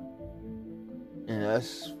 And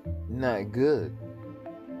that's not good.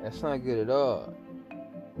 That's not good at all.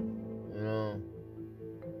 You know?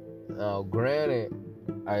 Now, granted,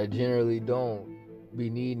 I generally don't be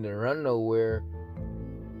needing to run nowhere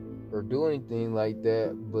or do anything like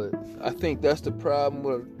that, but I think that's the problem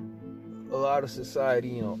with a lot of society,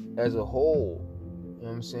 you know, as a whole. You know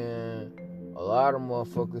what I'm saying? A lot of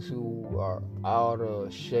motherfuckers who are out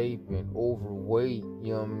of shape and overweight,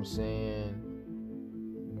 you know what I'm saying,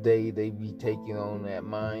 they be taking on that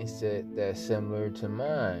mindset that's similar to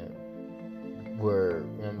mine, where, you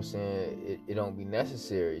know what I'm saying, it don't be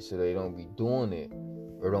necessary, so they don't be doing it.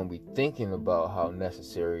 or don't be thinking about how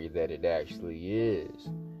necessary that it actually is.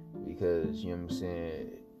 Because, you know what I'm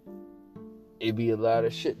saying, it be a lot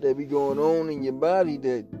of shit that be going on in your body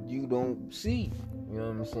that you don't see. You know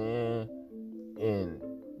what I'm saying? And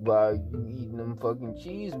while you eating them fucking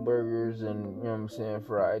cheeseburgers and, you know what I'm saying,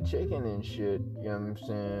 fried chicken and shit, you know what I'm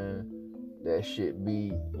saying, that shit be,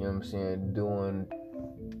 you know what I'm saying, doing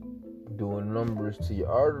numbers to your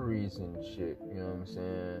arteries and shit, you know what I'm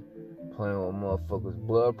saying, playing with motherfuckers'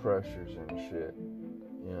 blood pressures and shit,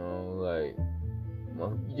 you know, like,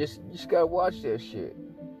 you just gotta watch that shit,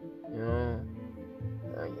 you know.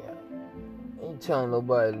 I ain't telling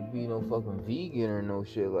nobody to be no fucking vegan or no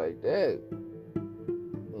shit like that.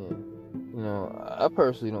 And, you know, I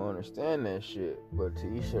personally don't understand that shit, but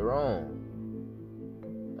to each their own.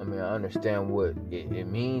 I mean, I understand what it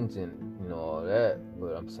means and, you know, all that,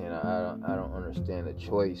 but I'm saying I don't understand the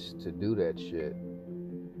choice to do that shit.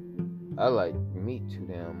 I like meat too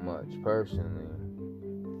damn much, personally.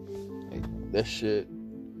 Like, that shit,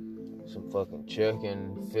 some fucking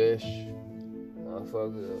chicken, fish,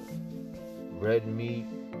 motherfucker, red meat,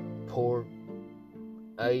 pork.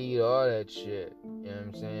 I eat all that shit, you know what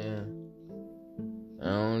I'm saying? I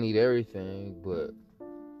don't eat everything, but,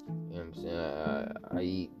 you know what I'm saying, I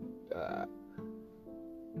eat, I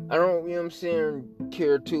don't, you know what I'm saying,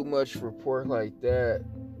 care too much for pork like that.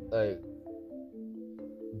 Like,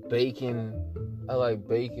 bacon, I like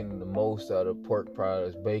bacon the most out of pork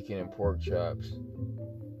products, bacon and pork chops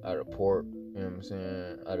out of pork, you know what I'm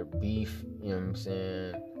saying, out of beef, you know what I'm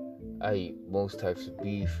saying. I eat most types of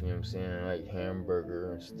beef, you know what I'm saying, I like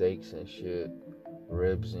hamburger and steaks and shit,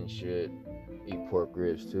 ribs and shit, eat pork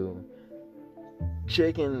ribs too.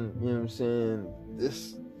 Chicken, you know what I'm saying,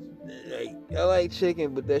 I like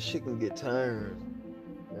chicken, but that shit can get tiring,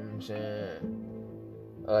 you know what I'm saying.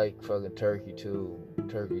 I like fucking turkey too.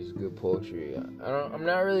 Turkey's good poultry. I'm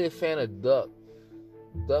not really a fan of duck.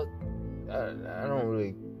 I don't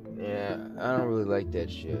really like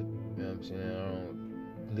that shit. You know what I'm saying? I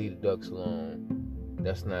don't leave the ducks alone.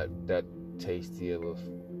 That's not that tasty of a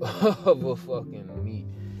fucking meat.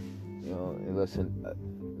 You know,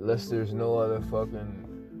 unless there's no other fucking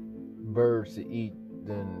birds to eat,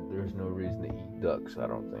 then there's no reason to eat ducks. I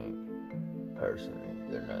don't think. Personally,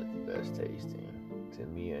 they're not the best tasting to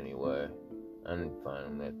me anyway. I didn't find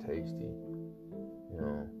them that tasty. You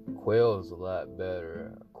know, quail is a lot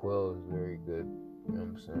better. Quail is very good. You know what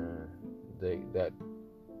I'm saying? That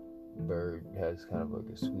bird has kind of like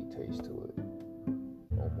a sweet taste to it,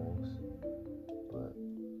 almost. But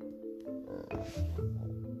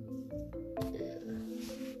yeah.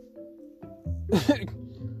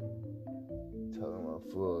 Talking about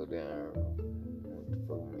food down. What the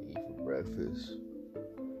fuck I'm gonna eat for breakfast?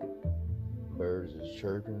 Birds is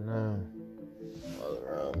chirping now all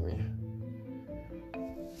around me.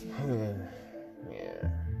 Yeah.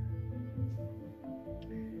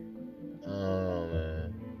 Oh man.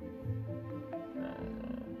 I don't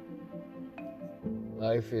know.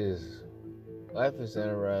 Life is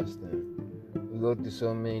interesting. We go through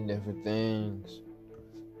so many different things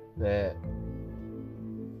that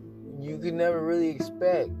you could never really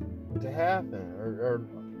expect to happen or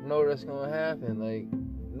know that's gonna happen. Like,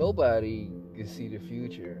 nobody can see the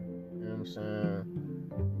future. You know what I'm saying?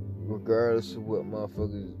 Regardless of what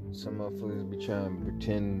some motherfuckers be trying to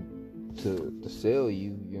pretend to sell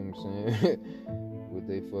you, you know what I'm saying? With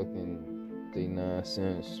they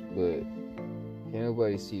nonsense, but can't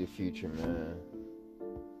nobody see the future, man.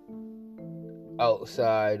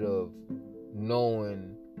 Outside of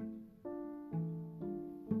knowing,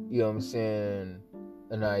 you know what I'm saying,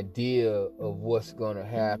 an idea of what's gonna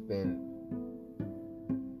happen,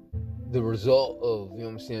 the result of, you know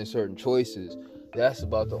what I'm saying, certain choices. That's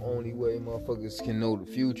about the only way motherfuckers can know the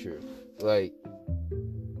future. Like,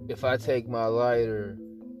 if I take my lighter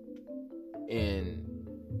and,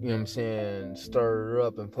 you know what I'm saying, stir it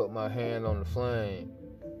up and put my hand on the flame,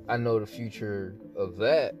 I know the future of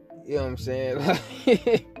that. You know what I'm saying? Like,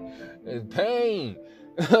 it's pain.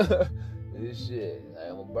 This shit,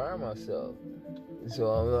 I'm gonna burn myself. So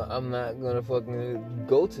I'm not gonna fucking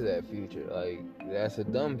go to that future. Like, that's a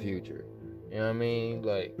dumb future. You know what I mean?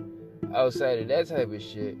 Like, outside of that type of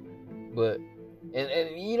shit. But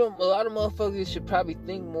and you know, a lot of motherfuckers should probably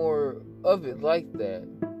think more of it like that.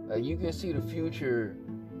 Like, you can see the future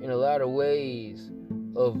in a lot of ways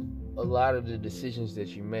of a lot of the decisions that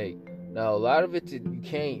you make. Now, a lot of it you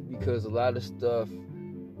can't, because a lot of stuff,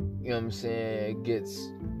 you know what I'm saying,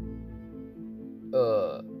 gets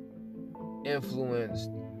influenced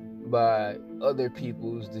by other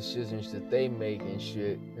people's decisions that they make and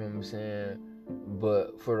shit, you know what I'm saying?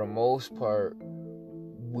 But for the most part,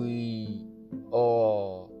 we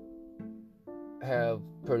all have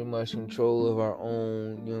pretty much control of our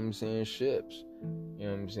own, ships. You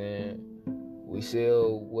know what I'm saying? We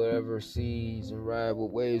sail whatever seas and ride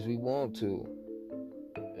what waves we want to. You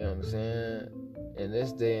know what I'm saying? In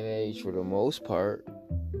this day and age, for the most part,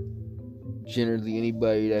 generally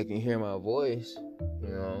anybody that can hear my voice,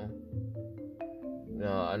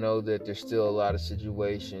 Now, I know that there's still a lot of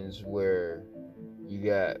situations where you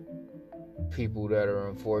got people that are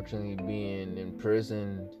unfortunately being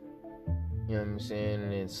imprisoned,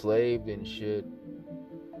 and enslaved and shit.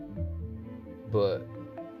 But,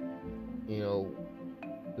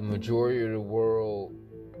 the majority of the world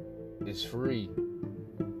is free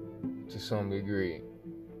to some degree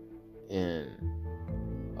and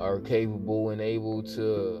are capable and able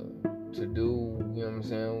to do,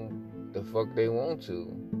 the fuck they want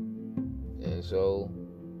to. And so,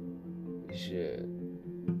 shit,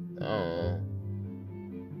 I don't know.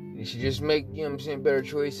 You should just make, better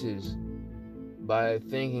choices by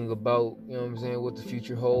thinking about, what the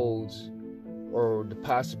future holds, or the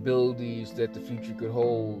possibilities that the future could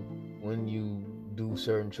hold when you do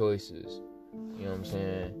certain choices.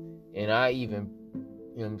 And I even,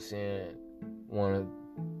 want to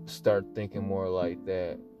start thinking more like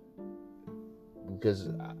that, because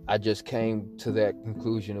I just came to that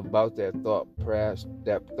conclusion about that thought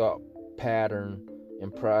pattern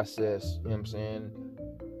and process,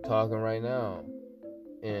 talking right now.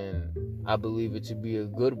 And I believe it to be a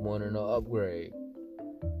good one and an upgrade.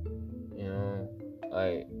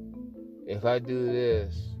 Like, if I do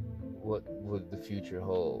this, what would the future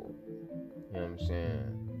hold? I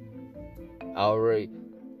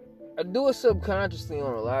do it subconsciously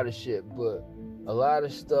on a lot of shit, but a lot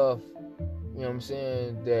of stuff,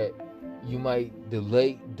 that you might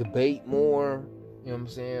debate more,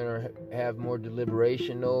 or have more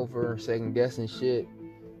deliberation over, second guessing shit.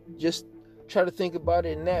 Just try to think about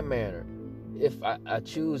it in that manner. If I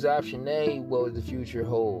choose option A, what would the future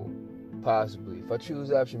hold? Possibly. If I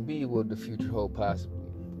choose option B, what would the future hold? Possibly.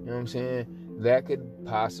 That could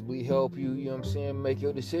possibly help you, make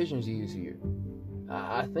your decisions easier.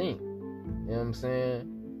 I think.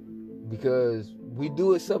 Because we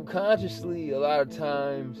do it subconsciously a lot of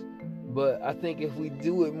times, but I think if we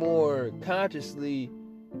do it more consciously,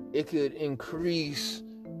 it could increase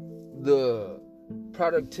the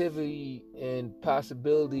productivity and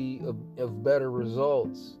possibility of better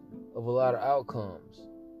results of a lot of outcomes.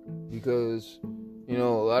 Because, a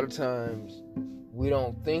lot of times we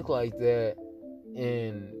don't think like that,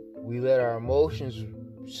 and we let our emotions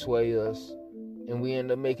sway us, and we end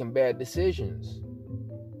up making bad decisions.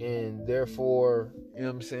 And therefore,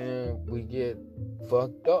 we get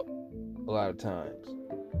fucked up a lot of times.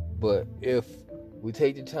 But if we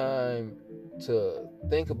take the time to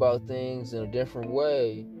think about things in a different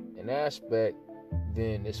way, an aspect,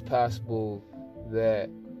 then it's possible that,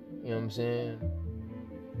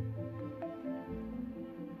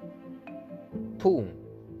 boom.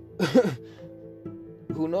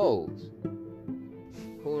 Who knows?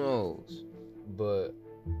 But,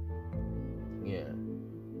 yeah.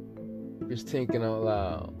 Just thinking out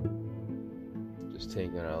loud.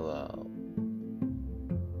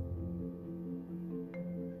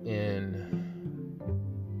 And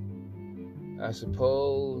I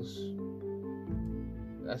suppose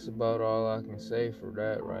that's about all I can say for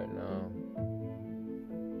that right now.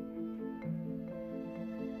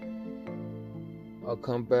 I'll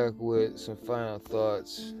come back with some final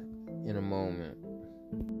thoughts in a moment.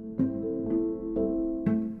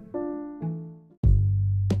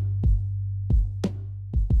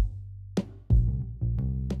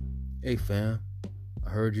 Hey fam, I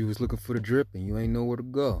heard you was looking for the drip and you ain't know where to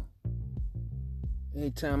go.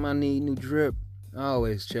 Anytime I need new drip, I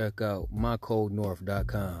always check out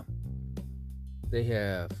mycoldnorth.com. They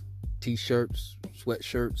have t-shirts,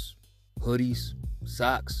 sweatshirts, hoodies,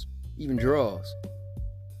 socks, even drawers,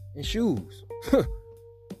 and shoes.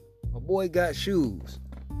 My boy got shoes.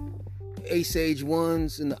 Ace Age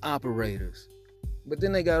 1s and the operators. But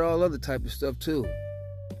then they got all other type of stuff too.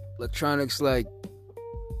 Electronics like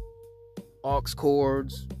aux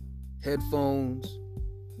cords, headphones,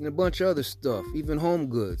 and a bunch of other stuff, even home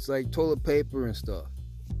goods like toilet paper and stuff.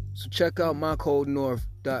 So check out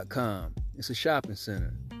mycoldnorth.com. It's a shopping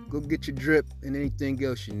center. Go get your drip and anything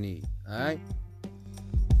else you need, alright?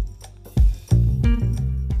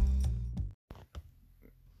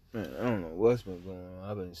 Man, I don't know what's been going on.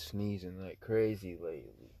 I've been sneezing like crazy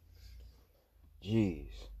lately. Jeez.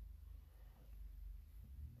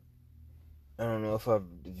 I don't know if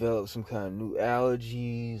I've developed some kind of new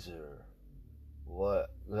allergies or what.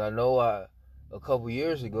 I know a couple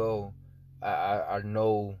years ago, I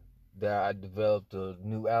know that I developed a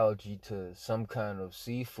new allergy to some kind of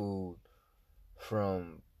seafood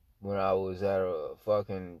from when I was at a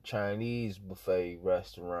fucking Chinese buffet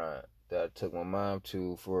restaurant that I took my mom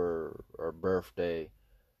to for her birthday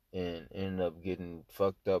and ended up getting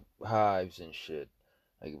fucked up hives and shit.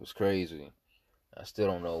 Like, it was crazy. I still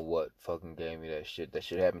don't know what fucking gave me that shit. That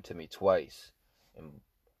shit happened to me twice. And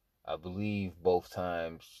I believe both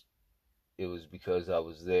times it was because I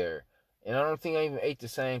was there. And I don't think I even ate the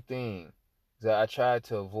same thing. 'Cause I tried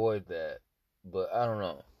to avoid that. But I don't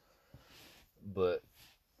know. But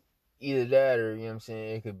either that or, you know what I'm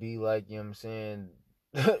saying, it could be like, you know what I'm saying,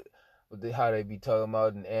 how they be talking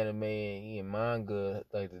about in anime and manga,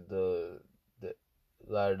 like the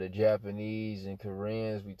a lot of the Japanese and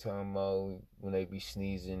Koreans be talking about when they be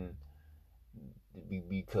sneezing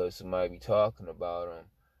because somebody be talking about them.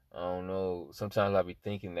 I don't know. Sometimes I be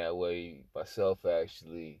thinking that way myself,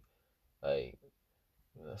 actually. Like,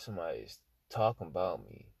 you know, somebody's talking about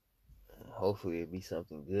me. Hopefully it be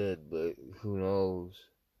something good, but who knows?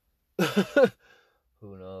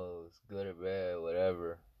 Who knows? Good or bad,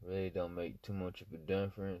 whatever. Really don't make too much of a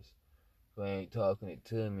difference if they ain't talking it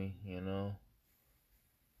to me, you know?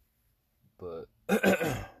 But,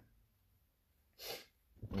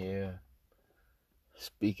 yeah.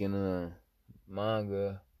 Speaking of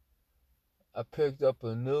manga, I picked up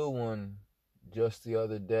a new one just the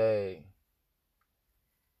other day,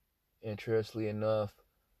 interestingly enough,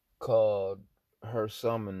 called Her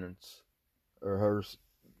Summons. Or Her,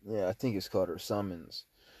 yeah, I think it's called Her Summons.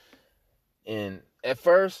 And at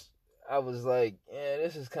first, I was like, yeah,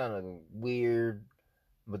 this is kind of weird.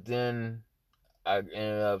 But then I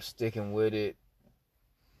ended up sticking with it.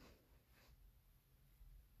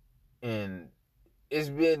 And it's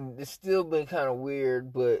still been kind of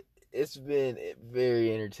weird, but it's been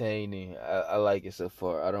very entertaining. I like it so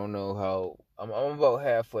far. I don't know how, I'm about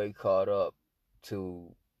halfway to caught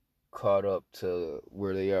up to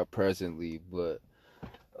where they are presently, but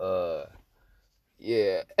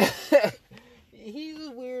yeah. He's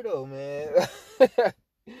a weirdo, man.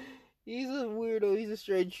 He's a weirdo. He's a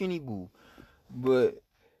straight chinny boo. But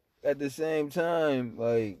at the same time,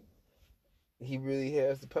 like, he really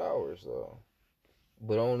has the powers, though.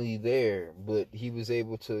 But only there. But he was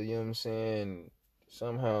able to, you know what I'm saying,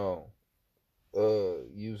 somehow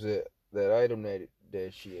use that item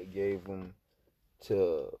that she had gave him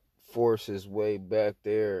to force his way back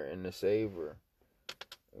there and to save her.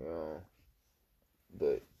 You know.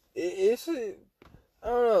 But it's a, I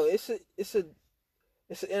don't know, it's an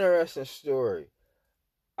interesting story.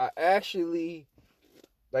 I actually,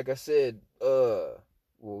 like I said, well,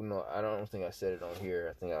 no, I don't think I said it on here.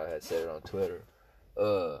 I think I had said it on Twitter.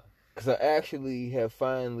 Because I actually have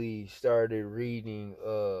finally started reading,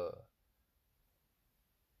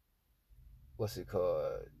 what's it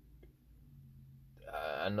called?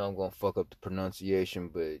 I know I'm gonna fuck up the pronunciation,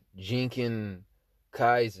 but Jinkin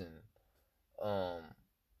Kaisen.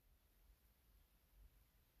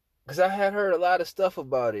 Because I had heard a lot of stuff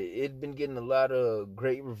about it. It'd been getting a lot of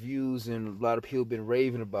great reviews and a lot of people been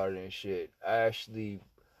raving about it and shit. I actually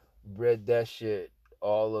read that shit,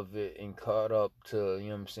 all of it, and caught up to, you know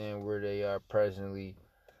what I'm saying, where they are presently.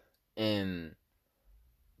 And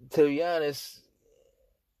to be honest,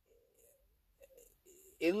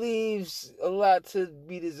 it leaves a lot to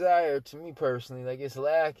be desired to me personally. Like, it's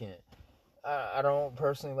lacking. I don't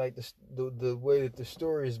personally like the way that the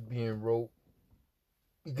story is being wrote,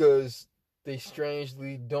 because they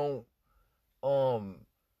strangely don't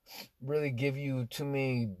really give you too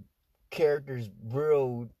many characters,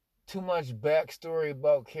 real too much backstory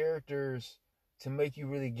about characters to make you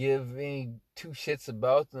really give any two shits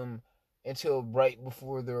about them until right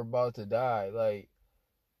before they're about to die. Like,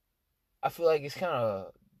 I feel like it's kind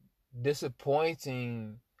of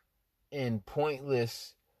disappointing and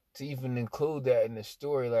pointless to even include that in the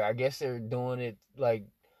story. Like, I guess they're doing it like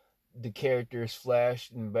the characters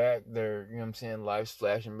flashing back, their, you know what I'm saying, lives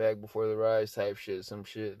flashing back before their eyes type shit, some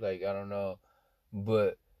shit, like, I don't know.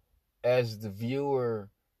 But as the viewer,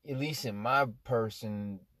 at least in my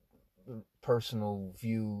personal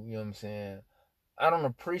view, you know what I'm saying, I don't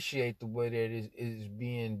appreciate the way that it is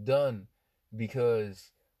being done,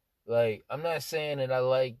 because, like, I'm not saying that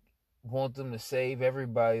I want them to save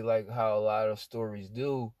everybody like how a lot of stories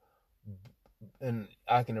do, and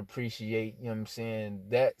I can appreciate, you know what I'm saying,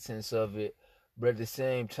 that sense of it. But at the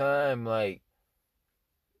same time, like,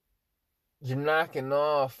 you're knocking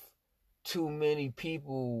off too many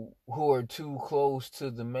people who are too close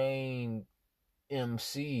to the main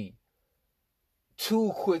MC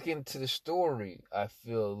too quick into the story, I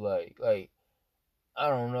feel like. Like, I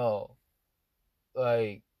don't know.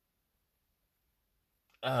 Like,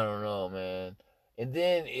 I don't know, man. And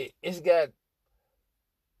then it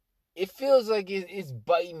feels like it's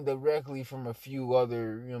biting directly from a few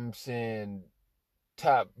other, you know what I'm saying,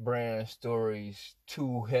 top brand stories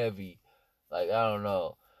too heavy. Like, I don't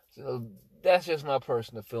know. So that's just my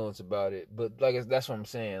personal feelings about it. But like that's what I'm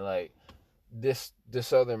saying. Like this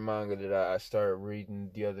other manga that I started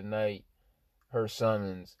reading the other night, Her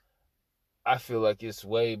Summons, I feel like it's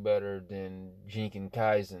way better than Jinkin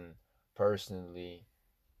Kaisen personally.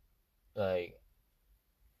 Like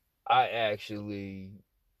I actually,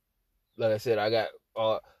 like I said, I got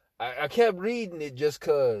I kept reading it just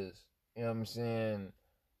cause, you know what I'm saying.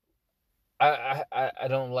 I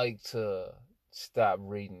don't like to stop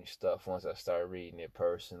reading stuff once I start reading it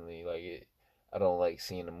personally. Like it, I don't like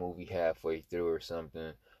seeing a movie halfway through or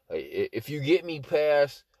something. Like if you get me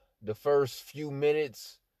past the first few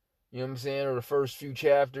minutes, you know what I'm saying, or the first few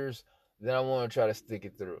chapters, then I want to try to stick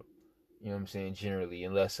it through. You know what I'm saying, generally,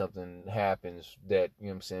 unless something happens that, you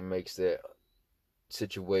know what I'm saying, makes that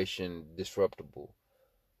situation disruptible.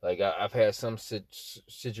 Like I've had some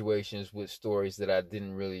situations with stories that I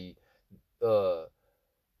didn't really uh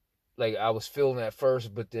like I was feeling at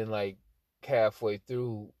first, but then like halfway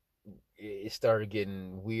through, it started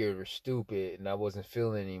getting weird or stupid, and I wasn't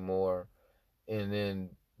feeling anymore. And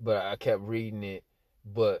then, but I kept reading it,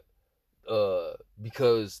 but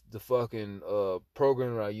because the fucking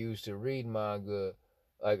program I use to read manga,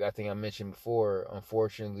 like I think I mentioned before,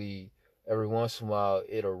 unfortunately, every once in a while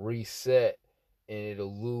it'll reset and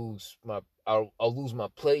it'll lose my I'll lose my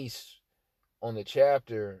place on the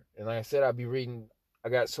chapter. And like I said, I'll be reading. I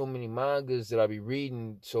got so many mangas that I'll be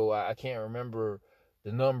reading, so I can't remember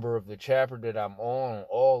the number of the chapter that I'm on,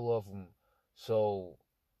 all of them. So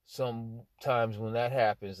sometimes when that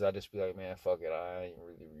happens, I just be like, man, fuck it, I ain't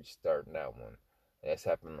really restarting that one. That's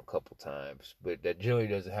happened a couple times, but that generally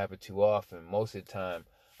doesn't happen too often. Most of the time,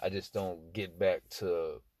 I just don't get back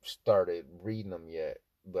to started reading them yet,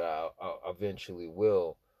 but I eventually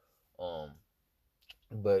will. Um,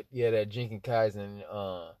 but yeah, that Jinkin Kaisen,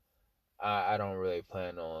 I don't really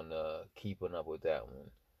plan on keeping up with that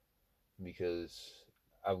one because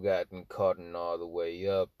I've gotten caught in all the way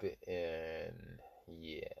up, and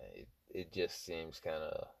yeah, it just seems kind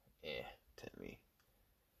of eh to me.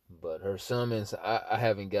 But Her Summons, I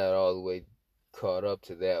haven't got all the way caught up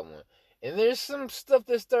to that one, and there's some stuff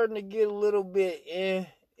that's starting to get a little bit in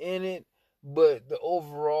it, but the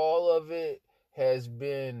overall of it has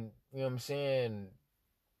been, you know what I'm saying,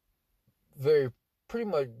 very pretty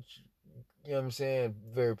much, you know what I'm saying,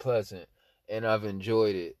 very pleasant, and I've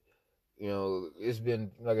enjoyed it. You know, it's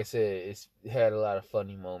been, like I said, it's had a lot of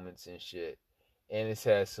funny moments and shit, and it's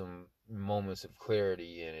had some moments of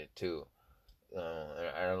clarity in it too. And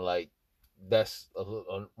I like that's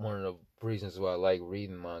one of the reasons why I like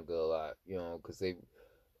reading manga a lot. You know, because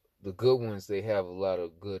the good ones, they have a lot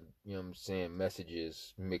of good, you know what I'm saying,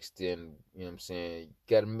 messages mixed in. You know what I'm saying, you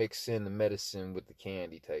got to mix in the medicine with the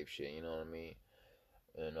candy type shit. You know what I mean?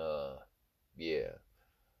 And yeah.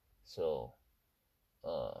 So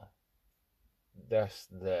uh that's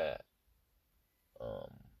that.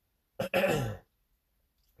 Um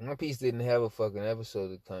One Piece didn't have a fucking episode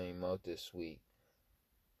that came out this week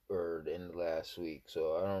or in the last week,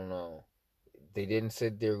 so I don't know. They didn't say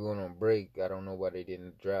they were going on break. I don't know why they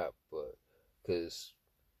didn't drop, but because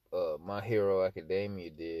My Hero Academia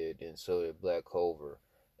did, and so did Black Clover,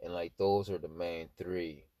 and like those are the main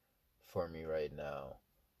three for me right now,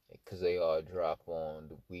 because they all drop on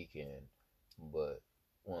the weekend, but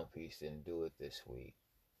One Piece didn't do it this week.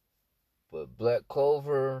 But Black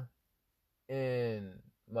Clover and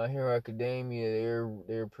My Hero Academia,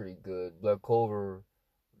 they're pretty good. Black Clover,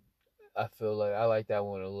 I feel like I like that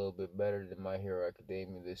one a little bit better than My Hero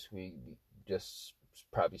Academia this week, just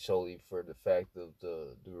probably solely for the fact of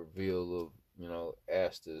the reveal of, you know,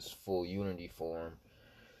 Asta's full Unity form.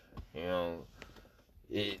 You know,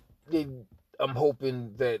 it, it I'm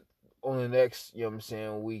hoping that on the next, you know what I'm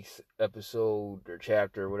saying, week's episode or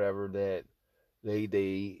chapter or whatever, that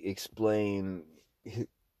they explain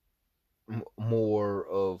more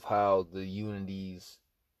of how the unities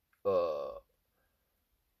uh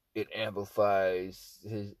it amplifies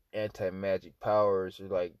his anti-magic powers, or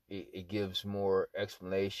like it gives more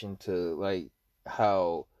explanation to like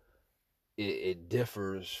how it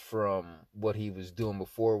differs from what he was doing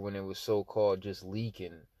before when it was so called just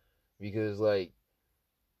leaking, because like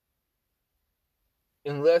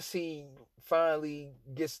unless he finally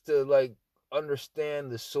gets to like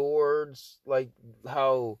understand the swords, like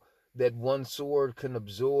how that one sword can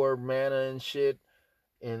absorb mana and shit,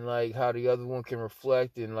 and like how the other one can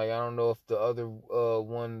reflect, and like I don't know if the other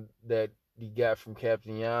one that he got from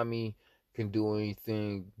Captain Yami can do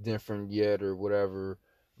anything different yet or whatever.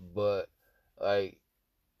 But like,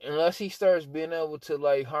 unless he starts being able to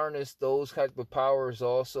like harness those type of powers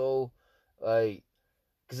also, like,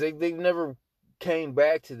 because they've never came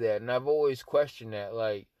back to that, and I've always questioned that.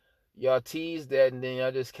 Like, y'all teased that, and then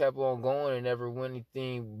y'all just kept on going and never went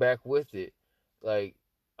anything back with it. Like,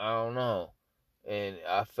 I don't know, and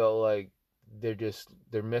I felt like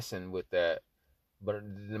they're missing with that. But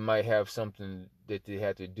they might have something that they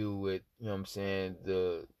have to do with, you know what I'm saying,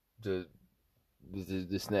 the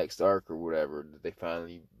this next arc or whatever, that they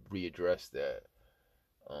finally readdress that.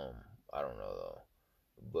 Um, I don't know though.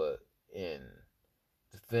 But in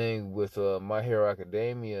the thing with My Hero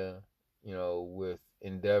Academia, you know, with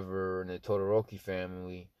Endeavor and the Todoroki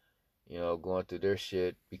family, you know, going through their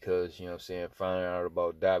shit because, you know what I'm saying, finding out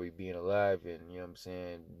about Dabi being alive and, you know what I'm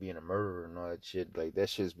saying, being a murderer and all that shit, like that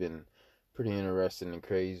shit's been pretty interesting and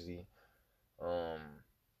crazy. Um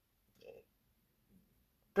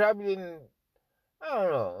Probably didn't, I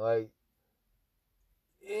don't know, like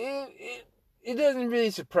it doesn't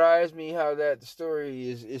really surprise me how that story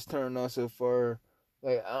is turned out so far.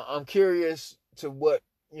 Like I'm curious to what,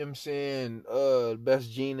 you know what I'm saying,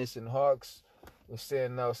 Best Genius and Hawks was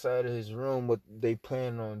standing outside of his room, what they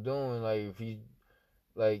plan on doing. Like if he,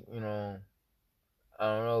 like, you know,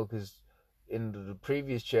 I don't know, because in the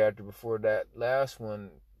previous chapter before that last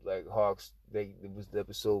one, like Hawks, it was the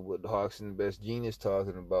episode with Hawks and the Best Genius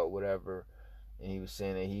talking about whatever, and he was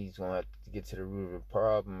saying that he's gonna have to get to the root of the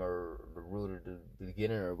problem or the root of the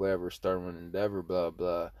beginning or whatever, starting with Endeavor, blah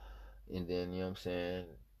blah, and then, you know what I'm saying,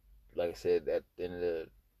 like I said, at the end of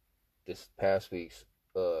this past week's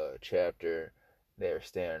chapter, they were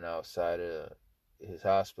standing outside of his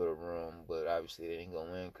hospital room, but obviously they didn't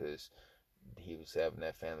go in because he was having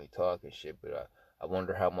that family talk and shit. But I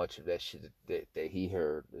wonder how much of that shit that he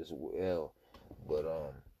heard as well. But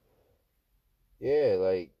yeah,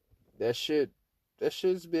 like that shit that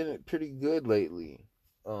shit's been pretty good lately.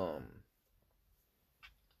 Um,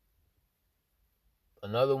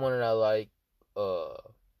 Another one that I like, uh,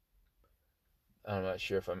 I'm not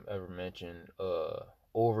sure if I'm ever mentioned,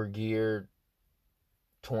 Overgeared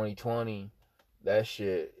 2020. That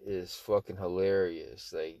shit is fucking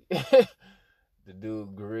hilarious. Like the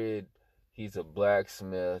dude Grid, he's a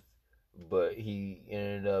blacksmith, but he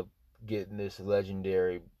ended up getting this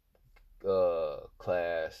legendary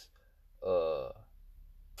class, uh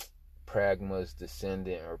Pragma's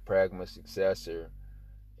descendant or Pragma's successor,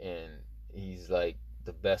 and he's like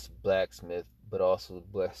the best blacksmith, but also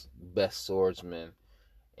the best swordsman,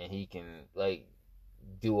 and he can like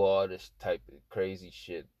do all this type of crazy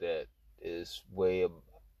shit that is way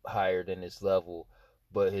higher than his level,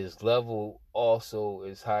 but his level also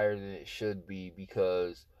is higher than it should be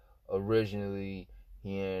because originally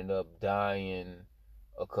he ended up dying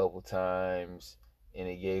a couple times and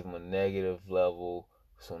it gave him a negative level.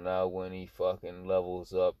 So now when he fucking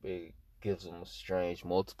levels up, it gives him a strange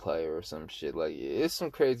multiplier or some shit. Like, it's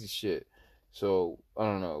some crazy shit. So I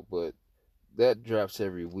don't know, but that drops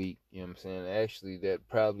every week. You know what I'm saying? Actually, that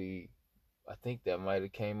probably, I think that might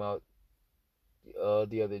have came out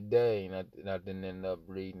the other day, and I didn't end up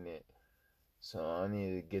reading it. So I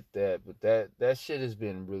need to get that. But that shit has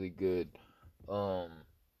been really good. Um,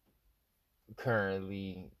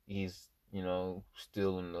 Currently, he's, you know,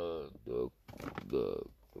 still in the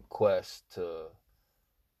quest to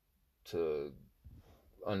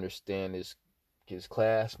understand his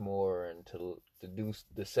class more and to do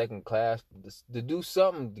the second class, to do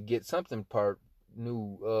something to get something part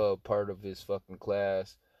of his fucking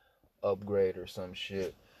class upgrade or some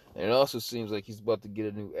shit. And it also seems like he's about to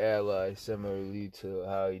get a new ally, similarly to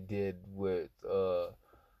how he did with the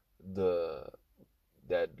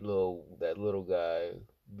that little guy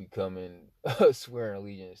becoming swearing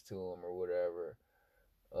allegiance to him or whatever.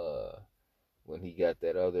 When he got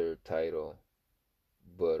that other title.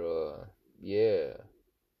 But yeah,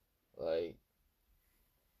 like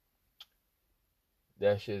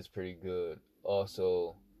that shit's pretty good.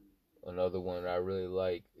 Also, another one I really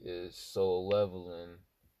like is Soul Leveling.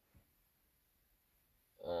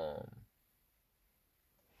 Um,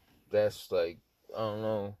 that's like, I don't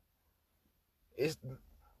know. It's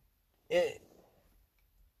it.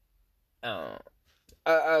 I don't know.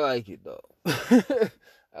 I like it though.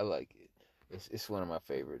 I like it. It's one of my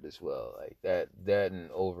favorite as well. Like that and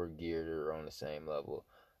Overgeared are on the same level.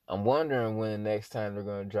 I'm wondering when the next time they're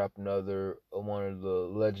gonna drop another one of the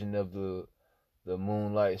Legend of the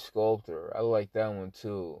Moonlight Sculptor. I like that one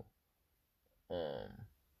too. Um,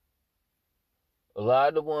 a lot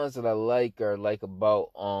of the ones that I like are like about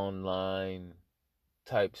online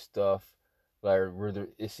type stuff, like whether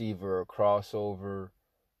it's either a crossover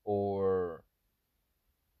or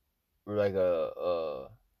like or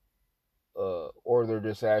they're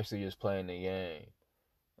just actually just playing the game.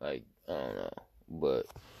 Like, I don't know. But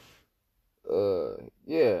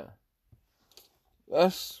yeah.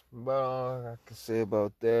 That's about all I can say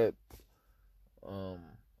about that. I'm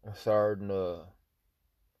starting to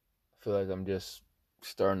feel like I'm just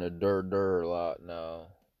starting to dir a lot now.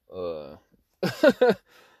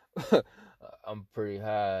 I'm pretty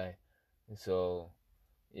high, so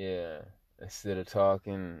yeah. Instead of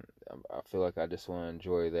talking, I feel like I just want to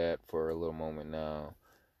enjoy that for a little moment now,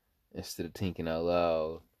 instead of thinking out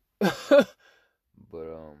loud. But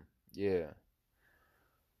yeah.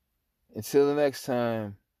 Until the next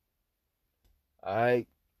time, like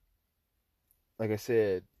I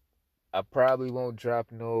said, I probably won't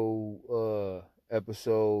drop no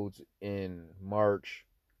episodes in March.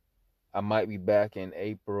 I might be back in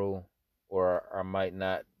April, or I might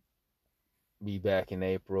not be back in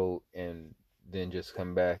April and then just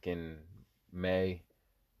come back in May.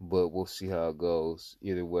 But we'll see how it goes.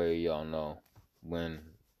 Either way, y'all know when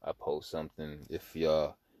I post something. If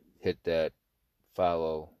y'all hit that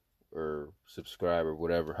follow or subscribe or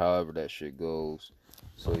whatever, however that shit goes,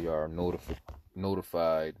 so y'all are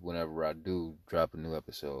notified whenever I do drop a new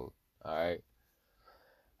episode.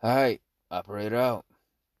 Alright, operate out.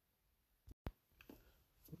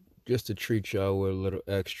 Just to treat y'all with a little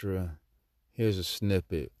extra, here's a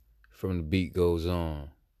snippet from The Beat Goes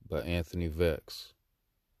On by Anthony Vex.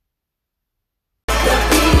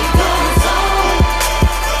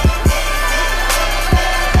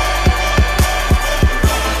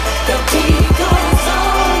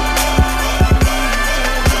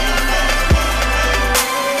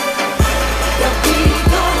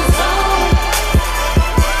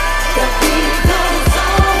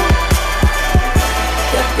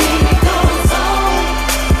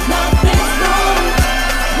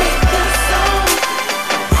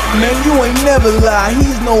 Man, you ain't never lie,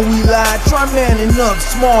 he's know we lie. Try manning up,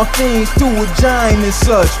 small things to a giant and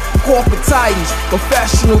such. Corporate titans,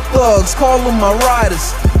 professional thugs, call them my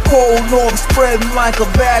riders. Cold north spreading like a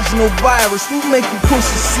vaginal virus. We make you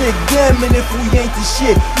pussy sick, damn it if we ain't the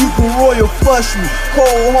shit. You can royal flush me,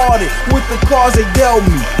 cold hearted with the cards they dealt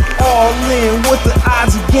me. All in with the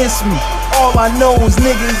odds against me. All I know is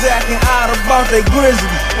niggas acting out about they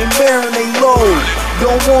grizzly and bearing they load.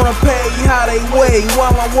 Don't wanna pay how they weigh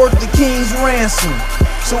while I work the king's ransom.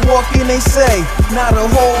 So what can they say? Not a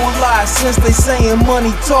whole lot, since they saying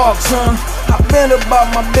money talks, huh? I've been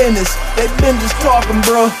about my business, they been just talking,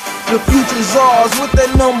 bruh. The future's ours with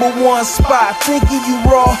that #1 spot. Thinking you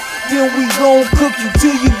raw, then we gon' cook you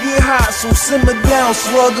till you get hot. So simmer down,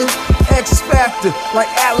 slugger. X Factor like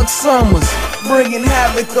Alex Summers, bringing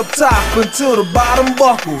havoc up top until the bottom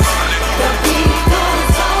buckles.